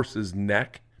the horse's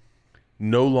neck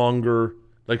no longer,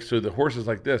 like, so the horse is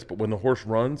like this, but when the horse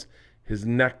runs, his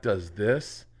neck does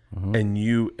this,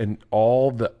 and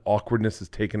all the awkwardness is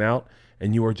taken out,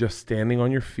 and you are just standing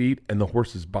on your feet, and the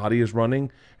horse's body is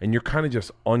running, and you're kind of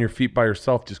just on your feet by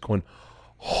yourself, just going,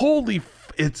 holy,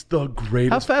 it's the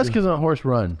greatest. How fast can a horse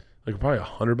run? Like probably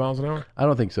 100 miles an hour? I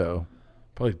don't think so.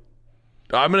 Probably.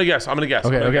 I'm going to guess.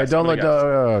 Okay, don't look.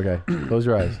 Okay, close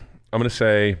your eyes. I'm going to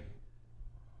say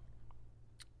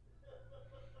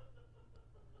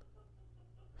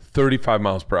 35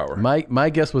 miles per hour. My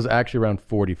guess was actually around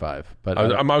 45, but I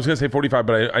was going to say 45,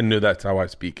 but I knew that's how I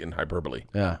speak in hyperbole.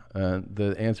 yeah,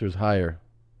 the answer is higher.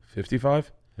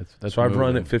 55? That's So I've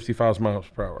run moving. at 55 miles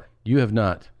per hour. You have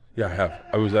not. Yeah, I have.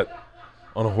 I was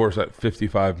on a horse at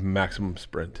 55 maximum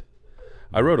sprint.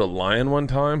 I rode a lion one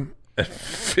time at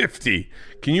 50.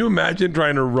 Can you imagine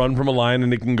trying to run from a lion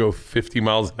and it can go 50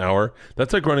 miles an hour?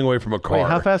 That's like running away from a car. Wait,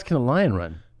 how fast can a lion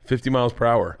run? 50 miles per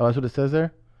hour. Oh, that's what it says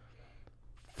there?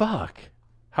 Fuck.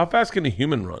 How fast can a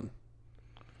human run?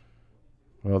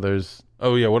 Well, there's...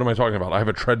 Oh, yeah, what am I talking about? I have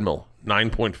a treadmill,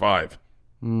 9.5.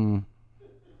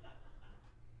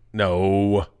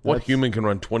 No. What human can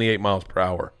run 28 miles per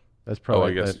hour? That's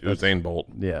probably... I guess Usain Bolt.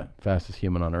 Yeah, fastest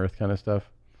human on Earth kind of stuff.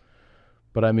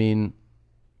 But I mean,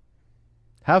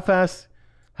 how fast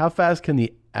can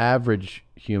the average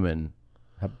human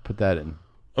put that in?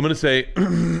 I'm going to say,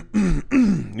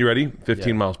 you ready?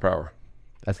 15 miles per hour.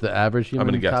 That's the average human.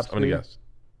 I'm going to guess.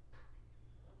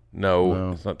 No,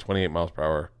 No. it's not 28 miles per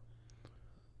hour.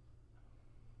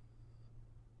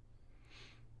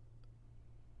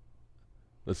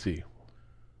 Let's see.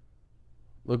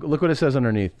 Look what it says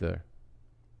underneath there.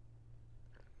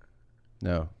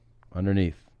 No,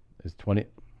 underneath is 20.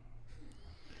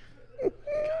 God,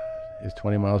 is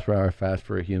 20 miles per hour fast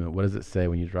for a human? What does it say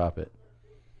when you drop it?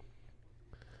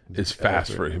 It's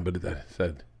fast for him, but that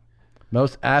said.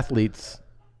 Most athletes.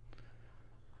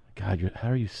 God, how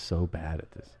are you so bad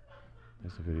at this?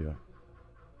 There's a video.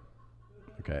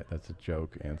 Okay, that's a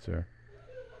joke answer.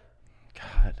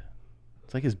 God,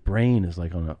 it's like his brain is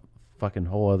like on a fucking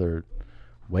whole other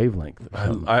wavelength.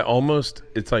 I almost,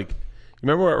 it's like, you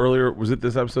remember earlier, was it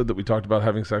this episode that we talked about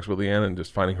having sex with Leanne and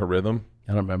just finding her rhythm?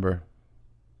 I don't remember.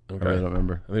 Okay. I really don't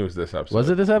remember. I think it was this episode. Was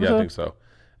it this episode? Yeah, I think so.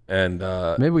 And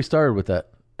maybe we started with that.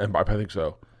 And I think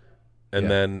so. And Yeah.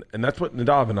 then, and that's what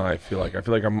Nadav and I feel like. I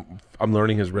feel like I'm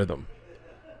learning his rhythm.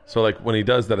 So like when he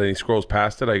does that and he scrolls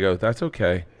past it, I go, that's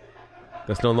okay.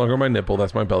 That's no longer my nipple.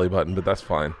 That's my belly button, but that's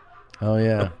fine. Oh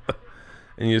yeah.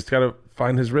 And you just gotta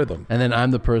find his rhythm. And then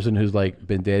I'm the person who's like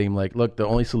been dating him. Like, look, the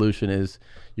only solution is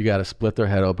you got to split their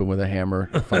head open with a hammer,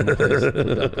 and find a place to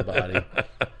put out the body.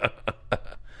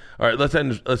 All right, let's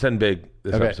end big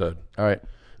this Okay. episode. All right.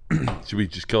 Should we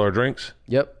just kill our drinks?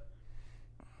 Yep.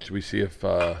 Should we see if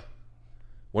wonder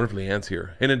if Leanne's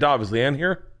here? Hey Nadav, is Leanne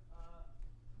here?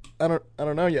 I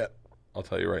don't know yet. I'll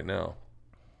tell you right now.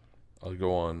 I'll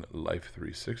go on Life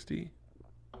 360.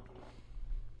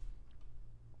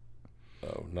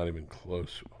 Oh, not even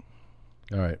close.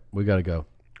 All right. We got to go.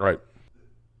 All right.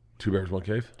 2 bears, 1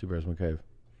 cave. 2 bears, 1 cave.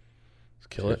 Let's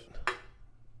kill it.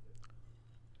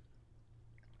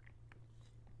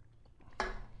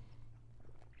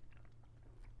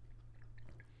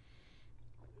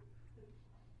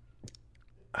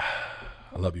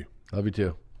 I love you. Love you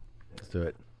too. Let's do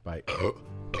it. Bye.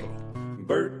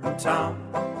 Bert and Tom,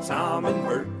 Tom and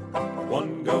Bert.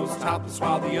 One goes topless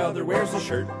while the other wears a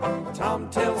shirt. Tom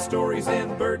tells stories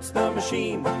and Bert's the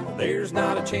machine. There's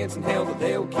not a chance in hell that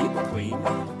they'll keep it clean.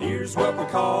 Here's what we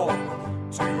call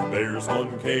 2 bears,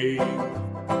 1 cave.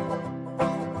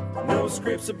 No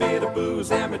scripts, a bit of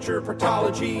booze, amateur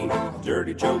partology.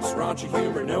 Dirty jokes, raunchy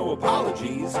humor, no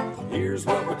apologies. Here's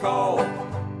what we call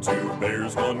 2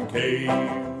 bears, 1 cave.